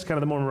cessationists, kind of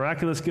the more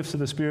miraculous gifts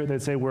of the Spirit.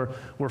 They'd say we're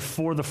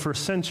for the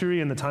first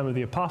century and the time of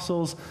the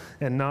apostles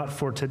and not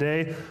for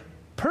today.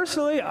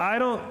 Personally, I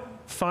don't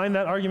find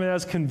that argument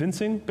as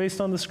convincing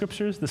based on the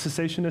Scriptures, the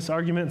cessationist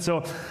argument.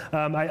 So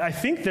I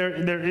think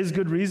there is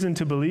good reason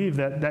to believe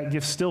that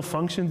gift still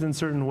functions in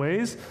certain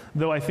ways,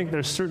 though I think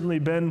there's certainly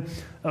been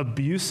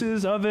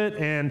abuses of it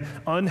and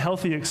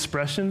unhealthy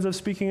expressions of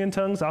speaking in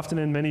tongues, often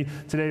in many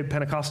today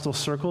Pentecostal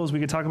circles.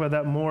 We could talk about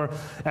that more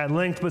at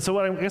length. But so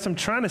what I guess I'm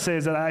trying to say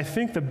is that I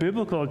think the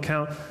biblical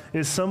account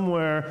is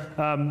somewhere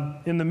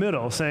in the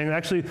middle, saying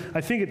actually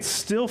I think it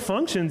still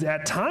functions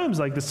at times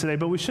like this today,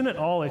 but we shouldn't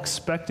all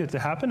expect it to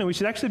happen, and we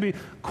should actually be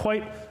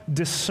quite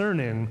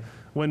discerning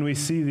when we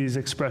see these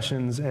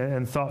expressions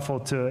and thoughtful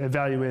to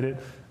evaluate it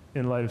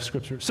in light of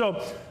Scripture.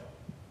 So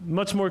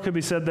much more could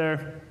be said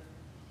there.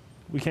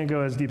 we can't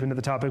go as deep into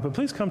the topic, but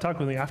please come talk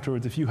with me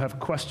afterwards if you have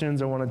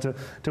questions or wanted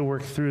to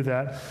work through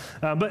that.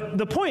 But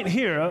the point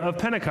here of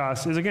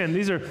Pentecost is, again,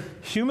 these are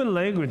human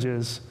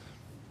languages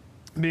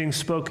being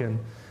spoken.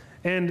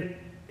 And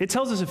it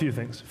tells us a few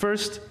things.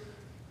 First,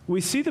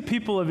 we see the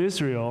people of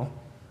Israel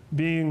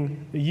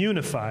being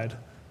unified.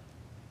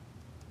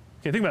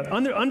 Okay, think about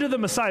it. Under the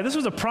Messiah, this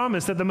was a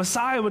promise that the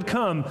Messiah would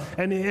come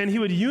and he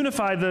would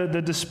unify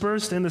the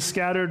dispersed and the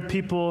scattered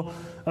people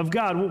of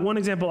God. One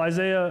example,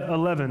 Isaiah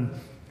 11.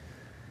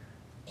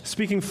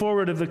 Speaking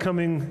forward of the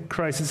coming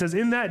Christ, it says,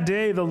 "In that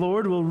day the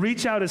Lord will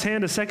reach out his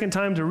hand a second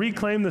time to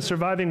reclaim the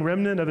surviving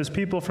remnant of his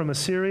people from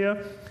Assyria,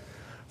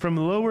 from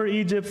Lower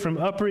Egypt, from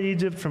Upper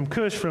Egypt, from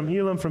Cush, from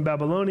Elam, from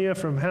Babylonia,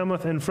 from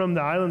Hamath, and from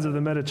the islands of the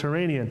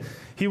Mediterranean.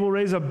 He will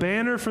raise a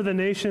banner for the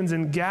nations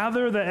and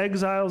gather the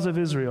exiles of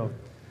Israel.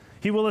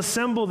 He will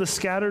assemble the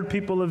scattered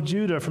people of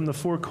Judah from the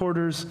four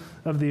quarters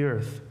of the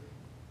earth."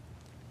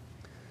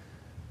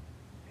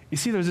 You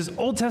see, there's this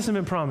Old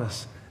Testament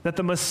promise that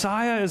the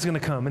Messiah is going to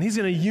come, and he's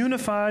going to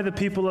unify the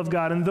people of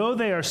God. And though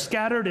they are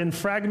scattered and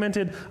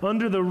fragmented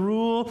under the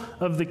rule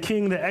of the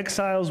king, the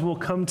exiles will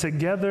come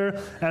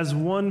together as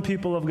one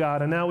people of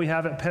God. And now we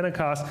have at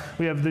Pentecost,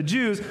 we have the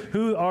Jews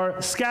who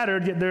are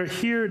scattered, yet they're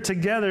here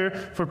together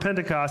for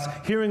Pentecost,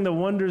 hearing the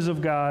wonders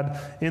of God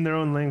in their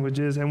own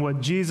languages and what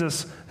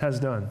Jesus has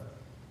done.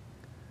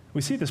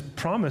 We see this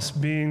promise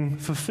being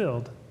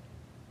fulfilled.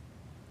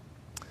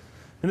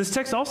 And this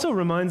text also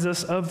reminds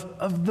us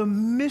of the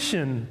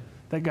mission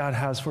that God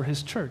has for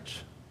his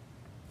church.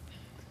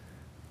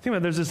 Think about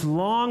it, there's this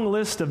long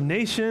list of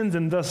nations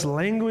and thus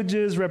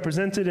languages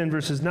represented in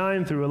verses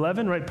 9 through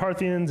 11, right?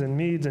 Parthians and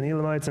Medes and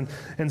Elamites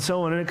and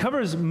so on. And it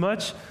covers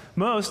most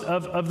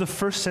of the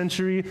first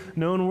century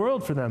known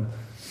world for them.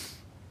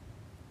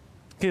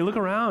 Okay, look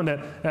around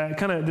at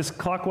kind of this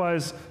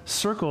clockwise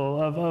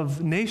circle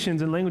of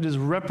nations and languages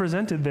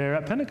represented there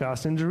at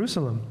Pentecost in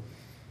Jerusalem.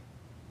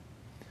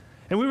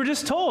 And we were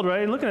just told,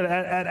 right, looking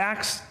at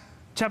Acts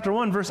chapter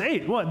 1, verse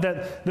 8, what?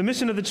 That the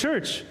mission of the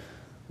church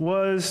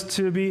was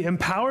to be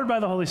empowered by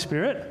the Holy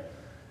Spirit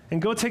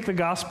and go take the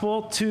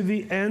gospel to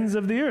the ends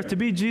of the earth, to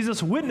be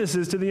Jesus'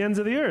 witnesses to the ends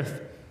of the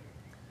earth.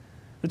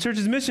 The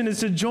church's mission is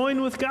to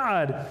join with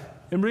God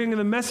in bringing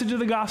the message of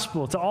the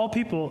gospel to all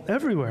people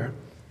everywhere.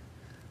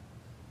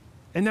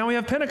 And now we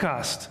have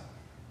Pentecost,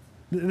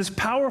 this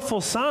powerful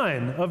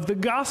sign of the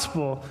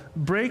gospel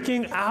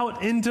breaking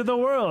out into the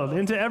world,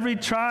 into every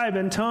tribe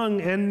and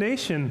tongue and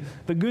nation.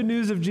 The good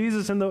news of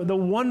Jesus and the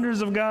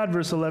wonders of God,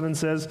 verse 11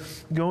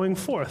 says, going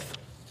forth.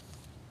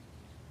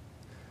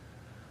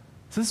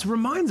 So this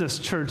reminds us,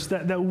 church,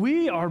 that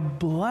we are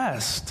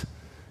blessed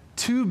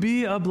to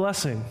be a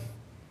blessing.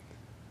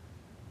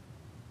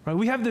 Right?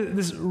 We have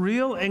this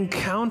real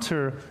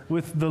encounter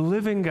with the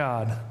living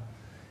God,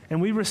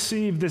 and we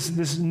receive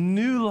this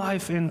new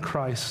life in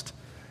Christ.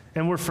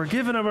 And we're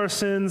forgiven of our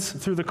sins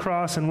through the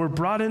cross, and we're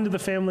brought into the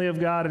family of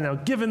God and now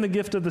given the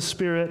gift of the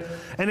Spirit.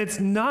 And it's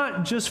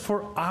not just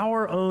for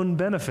our own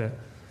benefit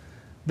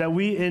that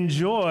we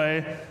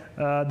enjoy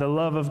the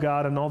love of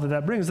God and all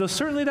that brings, though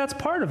certainly that's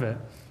part of it.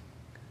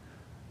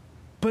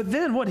 But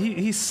then what?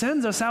 He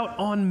sends us out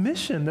on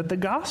mission, that the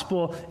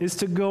gospel is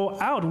to go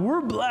out.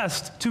 We're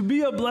blessed to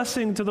be a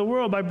blessing to the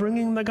world by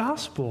bringing the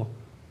gospel.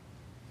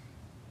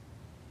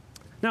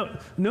 Now,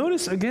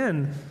 notice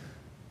again,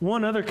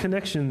 one other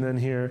connection then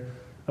here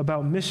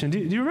about mission. Do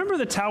you remember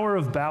the Tower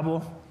of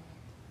Babel?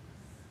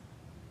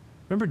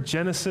 Remember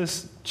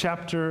Genesis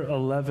chapter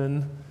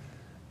 11?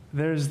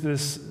 There's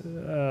this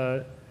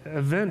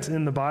event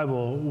in the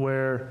Bible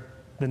where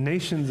the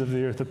nations of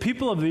the earth, the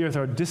people of the earth,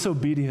 are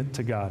disobedient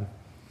to God.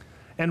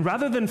 And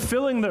rather than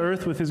filling the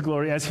earth with his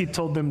glory, as he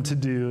told them to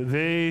do,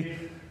 they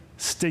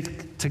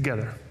stick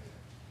together.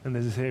 And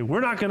they say,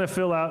 we're not going to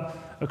fill out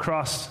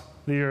across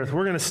the earth.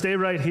 We're going to stay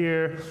right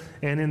here.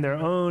 And in their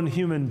own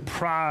human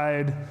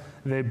pride,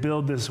 they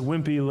build this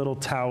wimpy little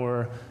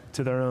tower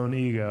to their own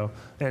ego.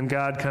 And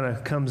God kind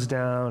of comes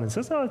down and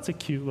says, oh, it's a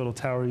cute little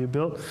tower you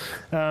built.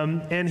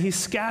 And he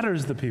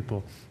scatters the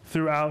people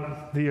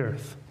throughout the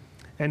earth.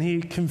 And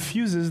he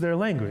confuses their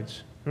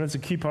language. And that's a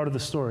key part of the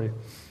story.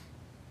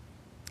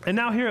 And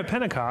now here at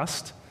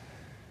Pentecost,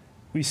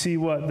 we see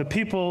what? The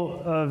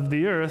people of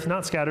the earth,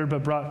 not scattered,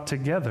 but brought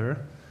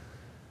together.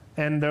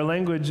 And their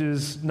language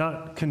is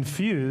not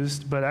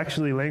confused, but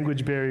actually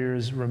language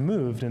barriers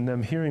removed and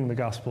them hearing the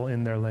gospel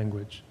in their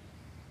language.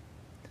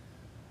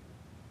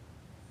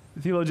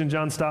 Theologian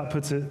John Stott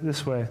puts it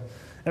this way: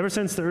 ever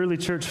since the early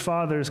church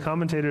fathers,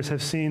 commentators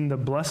have seen the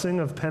blessing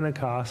of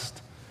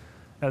Pentecost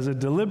as a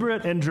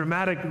deliberate and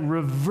dramatic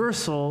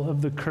reversal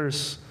of the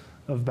curse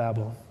of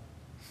Babel.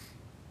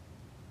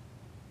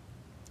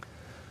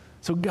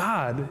 So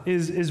God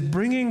is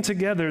bringing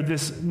together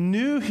this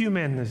new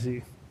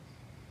humanity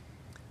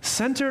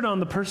centered on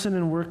the person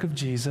and work of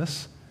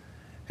Jesus,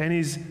 and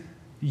he's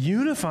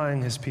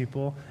unifying his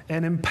people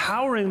and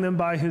empowering them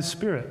by his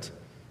Spirit.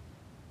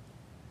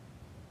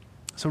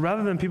 So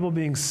rather than people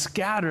being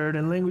scattered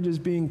and languages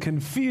being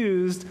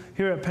confused,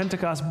 here at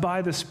Pentecost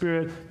by the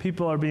Spirit,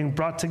 people are being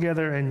brought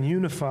together and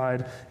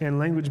unified and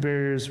language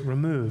barriers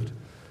removed.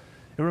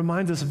 It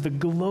reminds us of the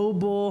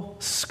global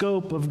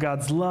scope of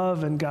God's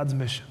love and God's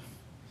mission.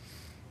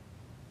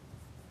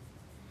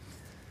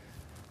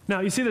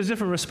 Now, you see there's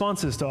different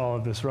responses to all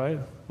of this, right?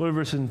 What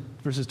do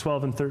verses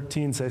 12 and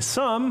 13 say?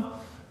 Some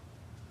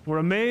were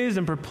amazed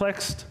and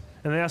perplexed,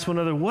 and they asked one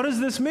another, what does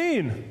this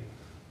mean?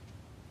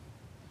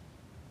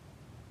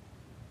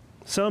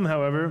 Some,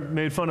 however,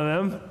 made fun of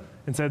them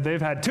and said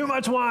they've had too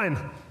much wine.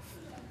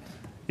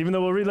 Even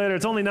though we'll read later,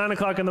 it's only 9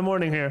 o'clock in the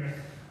morning here.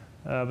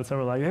 But some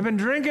were like, they've been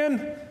drinking?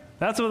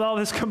 That's what all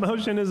this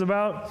commotion is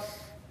about?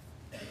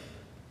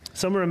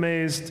 Some are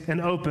amazed and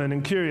open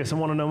and curious and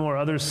want to know more.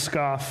 Others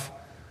scoff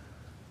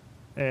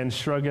and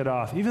shrug it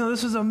off. Even though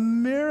this is a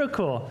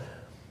miracle,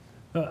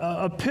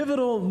 a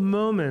pivotal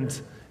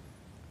moment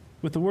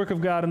with the work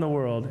of God in the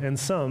world, and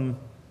some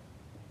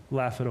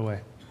laugh it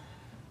away.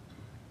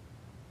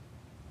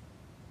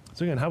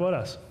 So again, how about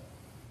us?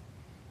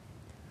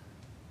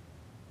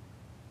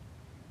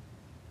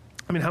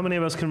 I mean, how many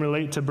of us can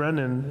relate to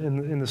Brendan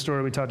in the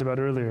story we talked about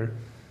earlier,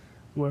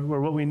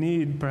 where what we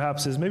need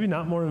perhaps is maybe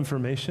not more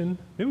information.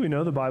 Maybe we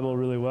know the Bible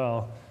really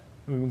well.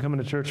 We've been coming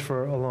to church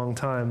for a long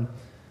time.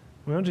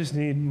 We don't just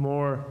need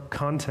more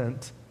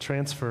content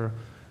transfer.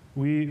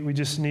 We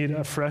just need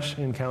a fresh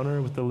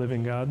encounter with the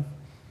living God.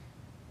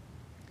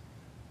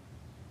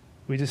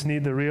 We just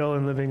need the real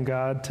and living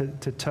God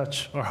to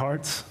touch our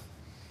hearts.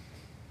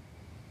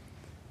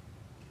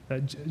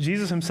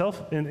 Jesus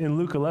himself in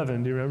Luke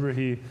 11, do you remember?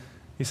 He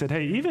said,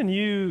 hey, even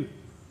you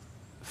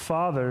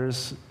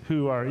fathers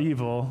who are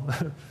evil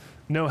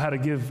know how to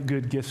give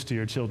good gifts to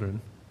your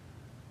children.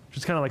 Which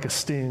is kind of like a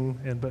sting,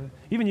 but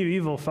even you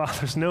evil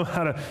fathers know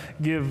how to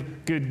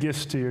give good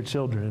gifts to your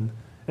children.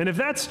 And if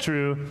that's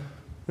true,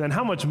 then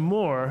how much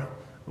more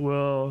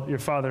will your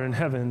Father in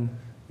heaven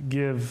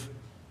give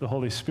the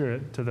Holy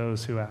Spirit to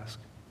those who ask?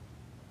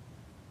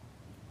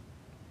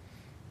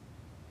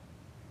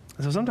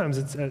 So sometimes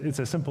it's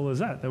as simple as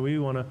that we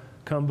want to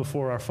come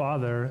before our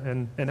Father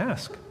and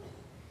ask.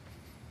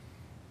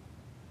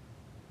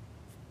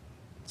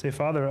 Say,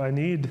 Father, I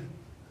need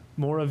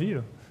more of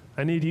you.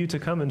 I need you to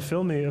come and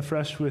fill me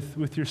afresh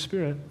with your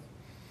Spirit.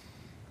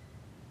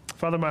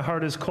 Father, my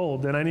heart is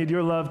cold, and I need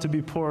your love to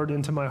be poured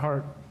into my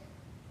heart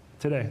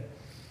today.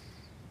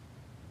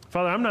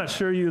 Father, I'm not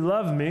sure you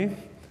love me.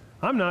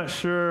 I'm not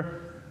sure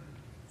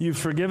you've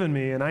forgiven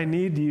me, and I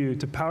need you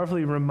to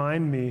powerfully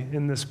remind me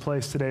in this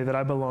place today that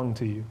I belong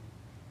to you.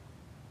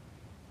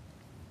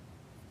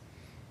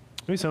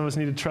 Maybe some of us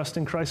need to trust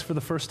in Christ for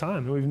the first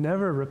time. We've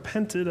never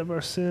repented of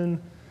our sin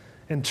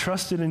and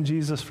trusted in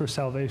Jesus for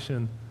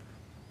salvation.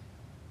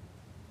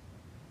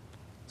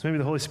 So maybe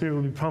the Holy Spirit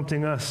will be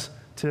prompting us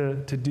to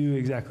do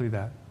exactly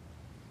that.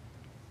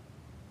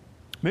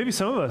 Maybe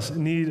some of us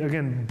need,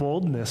 again,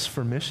 boldness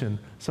for mission.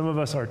 Some of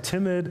us are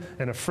timid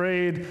and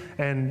afraid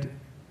and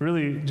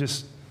really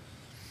just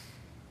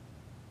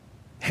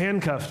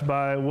handcuffed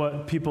by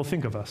what people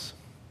think of us.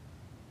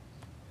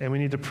 And we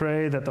need to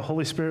pray that the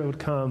Holy Spirit would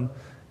come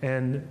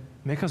and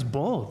make us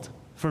bold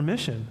for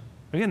mission.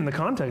 Again, in the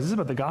context, this is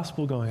about the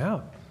gospel going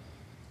out.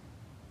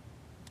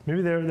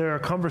 Maybe there are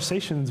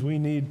conversations we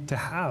need to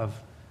have,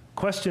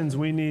 questions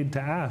we need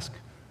to ask,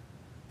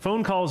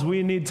 phone calls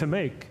we need to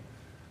make.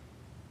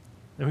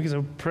 And we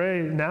can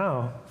pray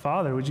now,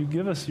 Father, would you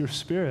give us your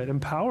Spirit,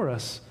 empower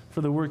us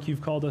for the work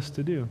you've called us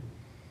to do.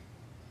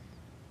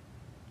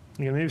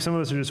 Again, maybe some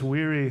of us are just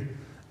weary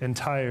and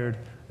tired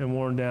and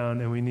worn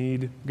down, and we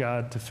need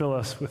God to fill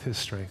us with his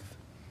strength.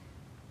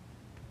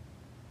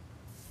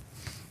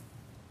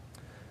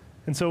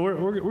 And so we're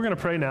going to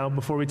pray now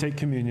before we take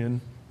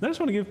communion. I just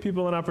want to give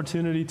people an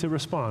opportunity to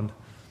respond.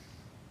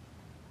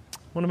 I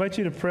want to invite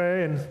you to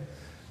pray and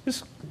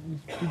just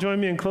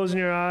join me in closing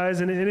your eyes.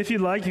 And if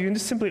you'd like, you can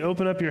just simply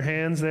open up your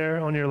hands there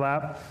on your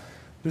lap.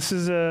 This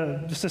is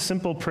just a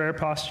simple prayer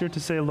posture to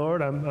say,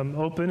 Lord, I'm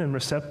open and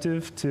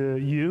receptive to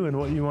you and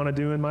what you want to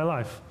do in my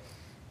life.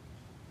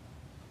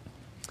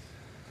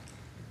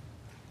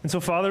 And so,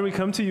 Father, we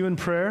come to you in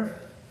prayer.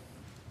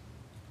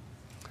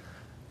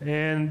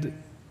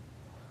 And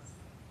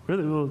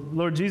really, well,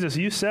 Lord Jesus,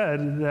 you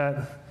said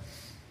that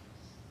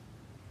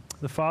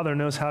the Father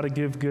knows how to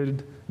give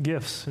good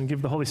gifts and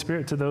give the Holy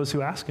Spirit to those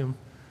who ask him.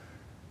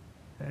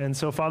 And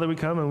so, Father, we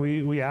come and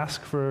we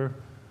ask for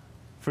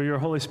your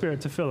Holy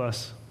Spirit to fill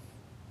us.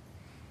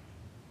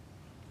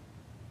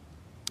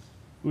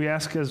 We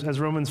ask, as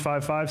Romans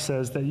 5:5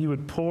 says, that you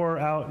would pour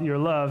out your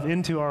love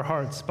into our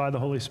hearts by the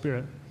Holy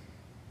Spirit.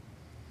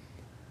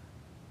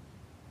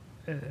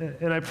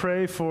 And I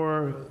pray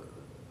for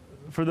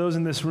those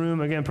in this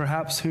room, again,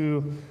 perhaps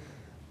who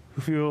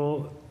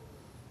feel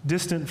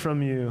distant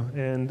from you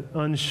and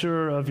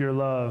unsure of your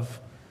love,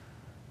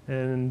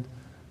 and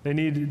they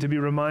need to be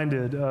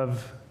reminded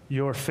of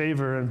your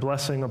favor and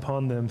blessing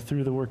upon them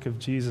through the work of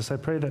Jesus. I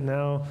pray that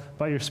now,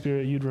 by your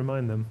Spirit, you'd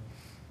remind them.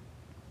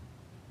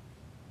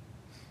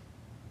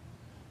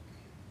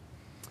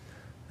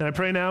 And I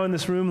pray now in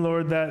this room,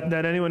 Lord,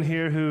 that anyone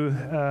here who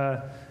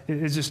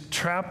is just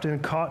trapped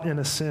and caught in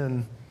a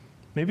sin,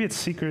 maybe it's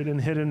secret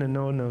and hidden and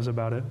no one knows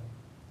about it.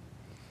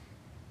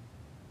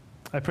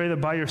 I pray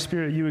that by your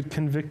Spirit you would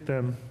convict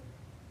them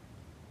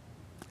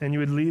and you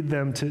would lead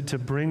them to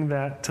bring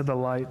that to the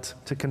light,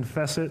 to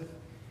confess it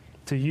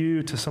to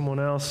you, to someone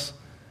else,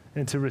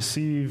 and to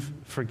receive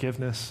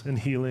forgiveness and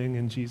healing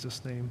in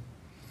Jesus' name.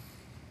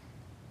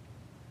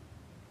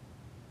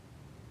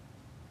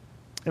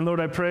 And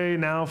Lord, I pray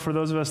now for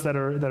those of us that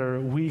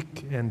are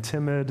weak and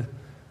timid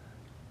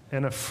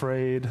and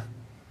afraid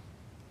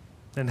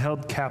and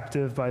held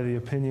captive by the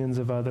opinions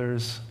of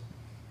others.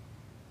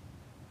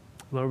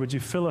 Lord, would you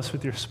fill us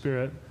with your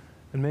Spirit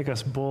and make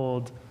us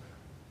bold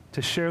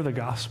to share the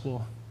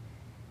gospel,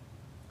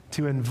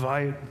 to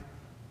invite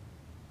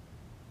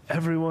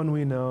everyone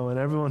we know and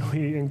everyone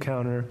we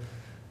encounter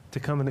to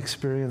come and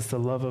experience the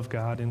love of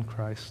God in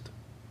Christ.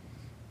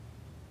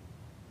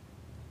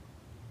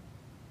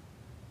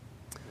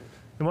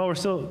 And while we're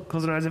still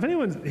closing our eyes, if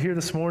anyone's here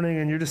this morning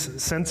and you're just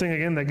sensing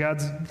again that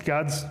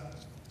God's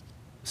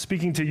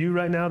speaking to you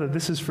right now, that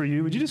this is for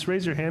you, would you just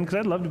raise your hand? Because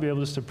I'd love to be able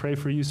just to pray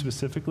for you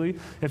specifically.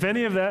 If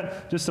any of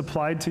that just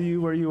applied to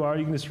you where you are,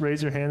 you can just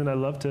raise your hand, and I'd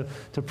love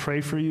to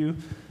pray for you.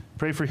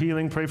 Pray for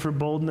healing, pray for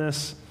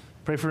boldness,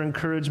 pray for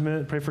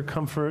encouragement, pray for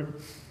comfort.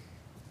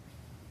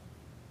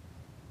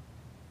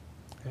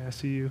 Okay, I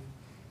see you.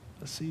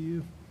 I see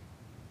you.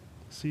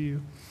 I see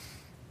you.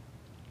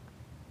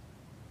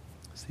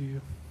 I see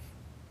you.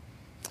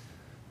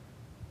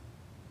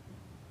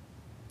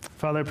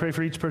 Father, I pray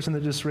for each person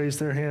that just raised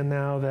their hand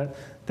now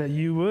that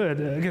you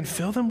would, again,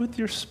 fill them with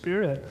your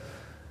Spirit,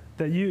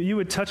 that you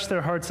would touch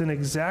their hearts in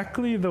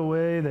exactly the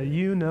way that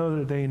you know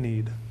that they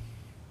need,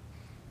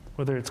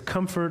 whether it's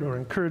comfort or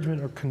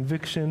encouragement or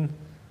conviction,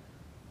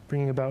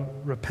 bringing about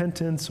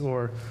repentance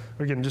or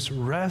again, just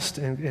rest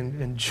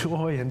and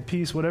joy and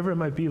peace, whatever it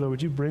might be, Lord,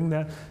 would you bring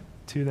that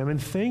to them?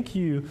 And thank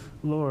you,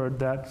 Lord,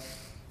 that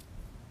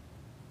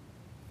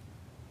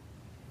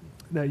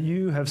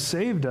you have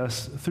saved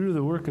us through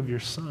the work of your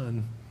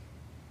Son.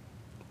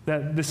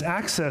 That this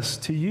access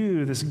to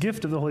you, this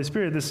gift of the Holy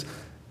Spirit, this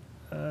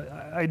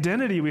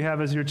identity we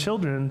have as your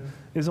children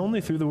is only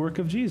through the work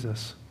of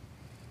Jesus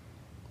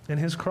and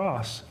his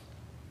cross.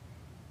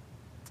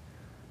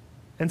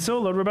 And so,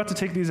 Lord, we're about to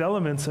take these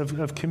elements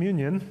of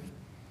communion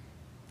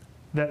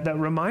that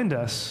remind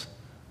us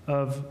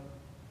of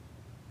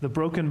the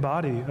broken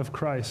body of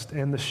Christ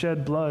and the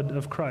shed blood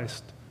of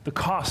Christ, the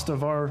cost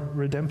of our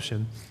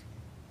redemption.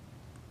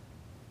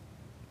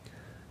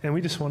 And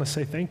we just want to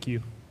say thank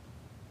you.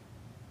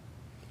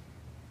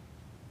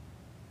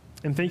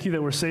 And thank you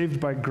that we're saved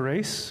by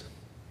grace,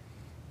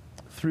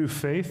 through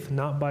faith,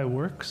 not by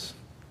works,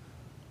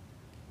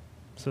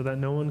 so that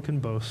no one can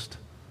boast.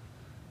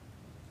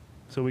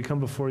 So we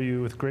come before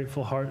you with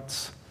grateful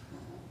hearts,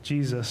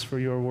 Jesus, for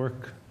your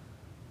work,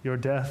 your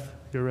death,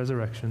 your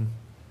resurrection.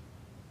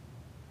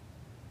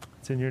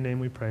 It's in your name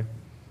we pray.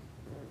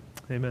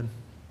 Amen.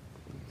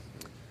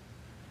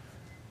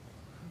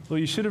 Well,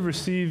 you should have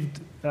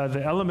received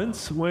the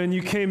elements when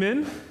you came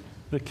in.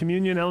 The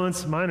communion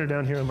elements, mine are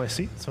down here on my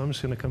seat, so I'm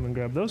just going to come and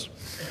grab those.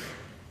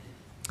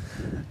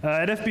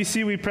 At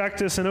FBC, we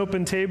practice an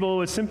open table,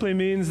 which simply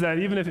means that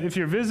even if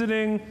you're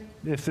visiting,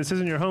 if this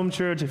isn't your home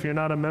church, if you're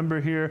not a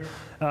member here,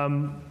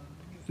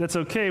 that's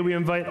okay. We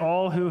invite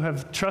all who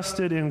have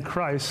trusted in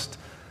Christ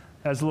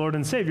as Lord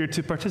and Savior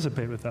to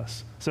participate with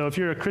us. So if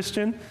you're a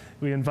Christian,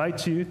 we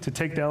invite you to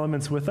take the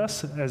elements with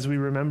us as we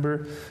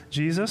remember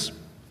Jesus.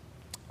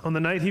 On the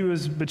night he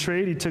was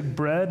betrayed, he took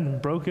bread and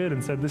broke it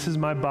and said, "This is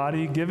my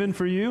body given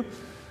for you.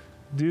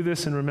 Do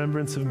this in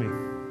remembrance of me."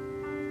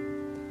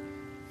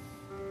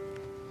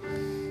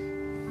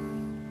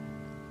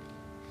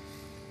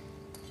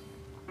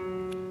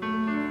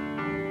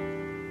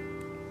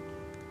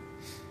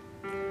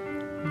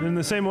 In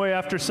the same way,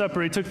 after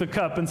supper, he took the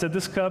cup and said,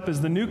 "This cup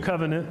is the new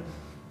covenant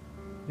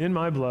in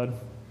my blood,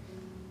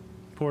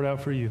 poured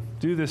out for you.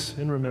 Do this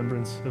in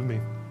remembrance of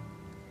me."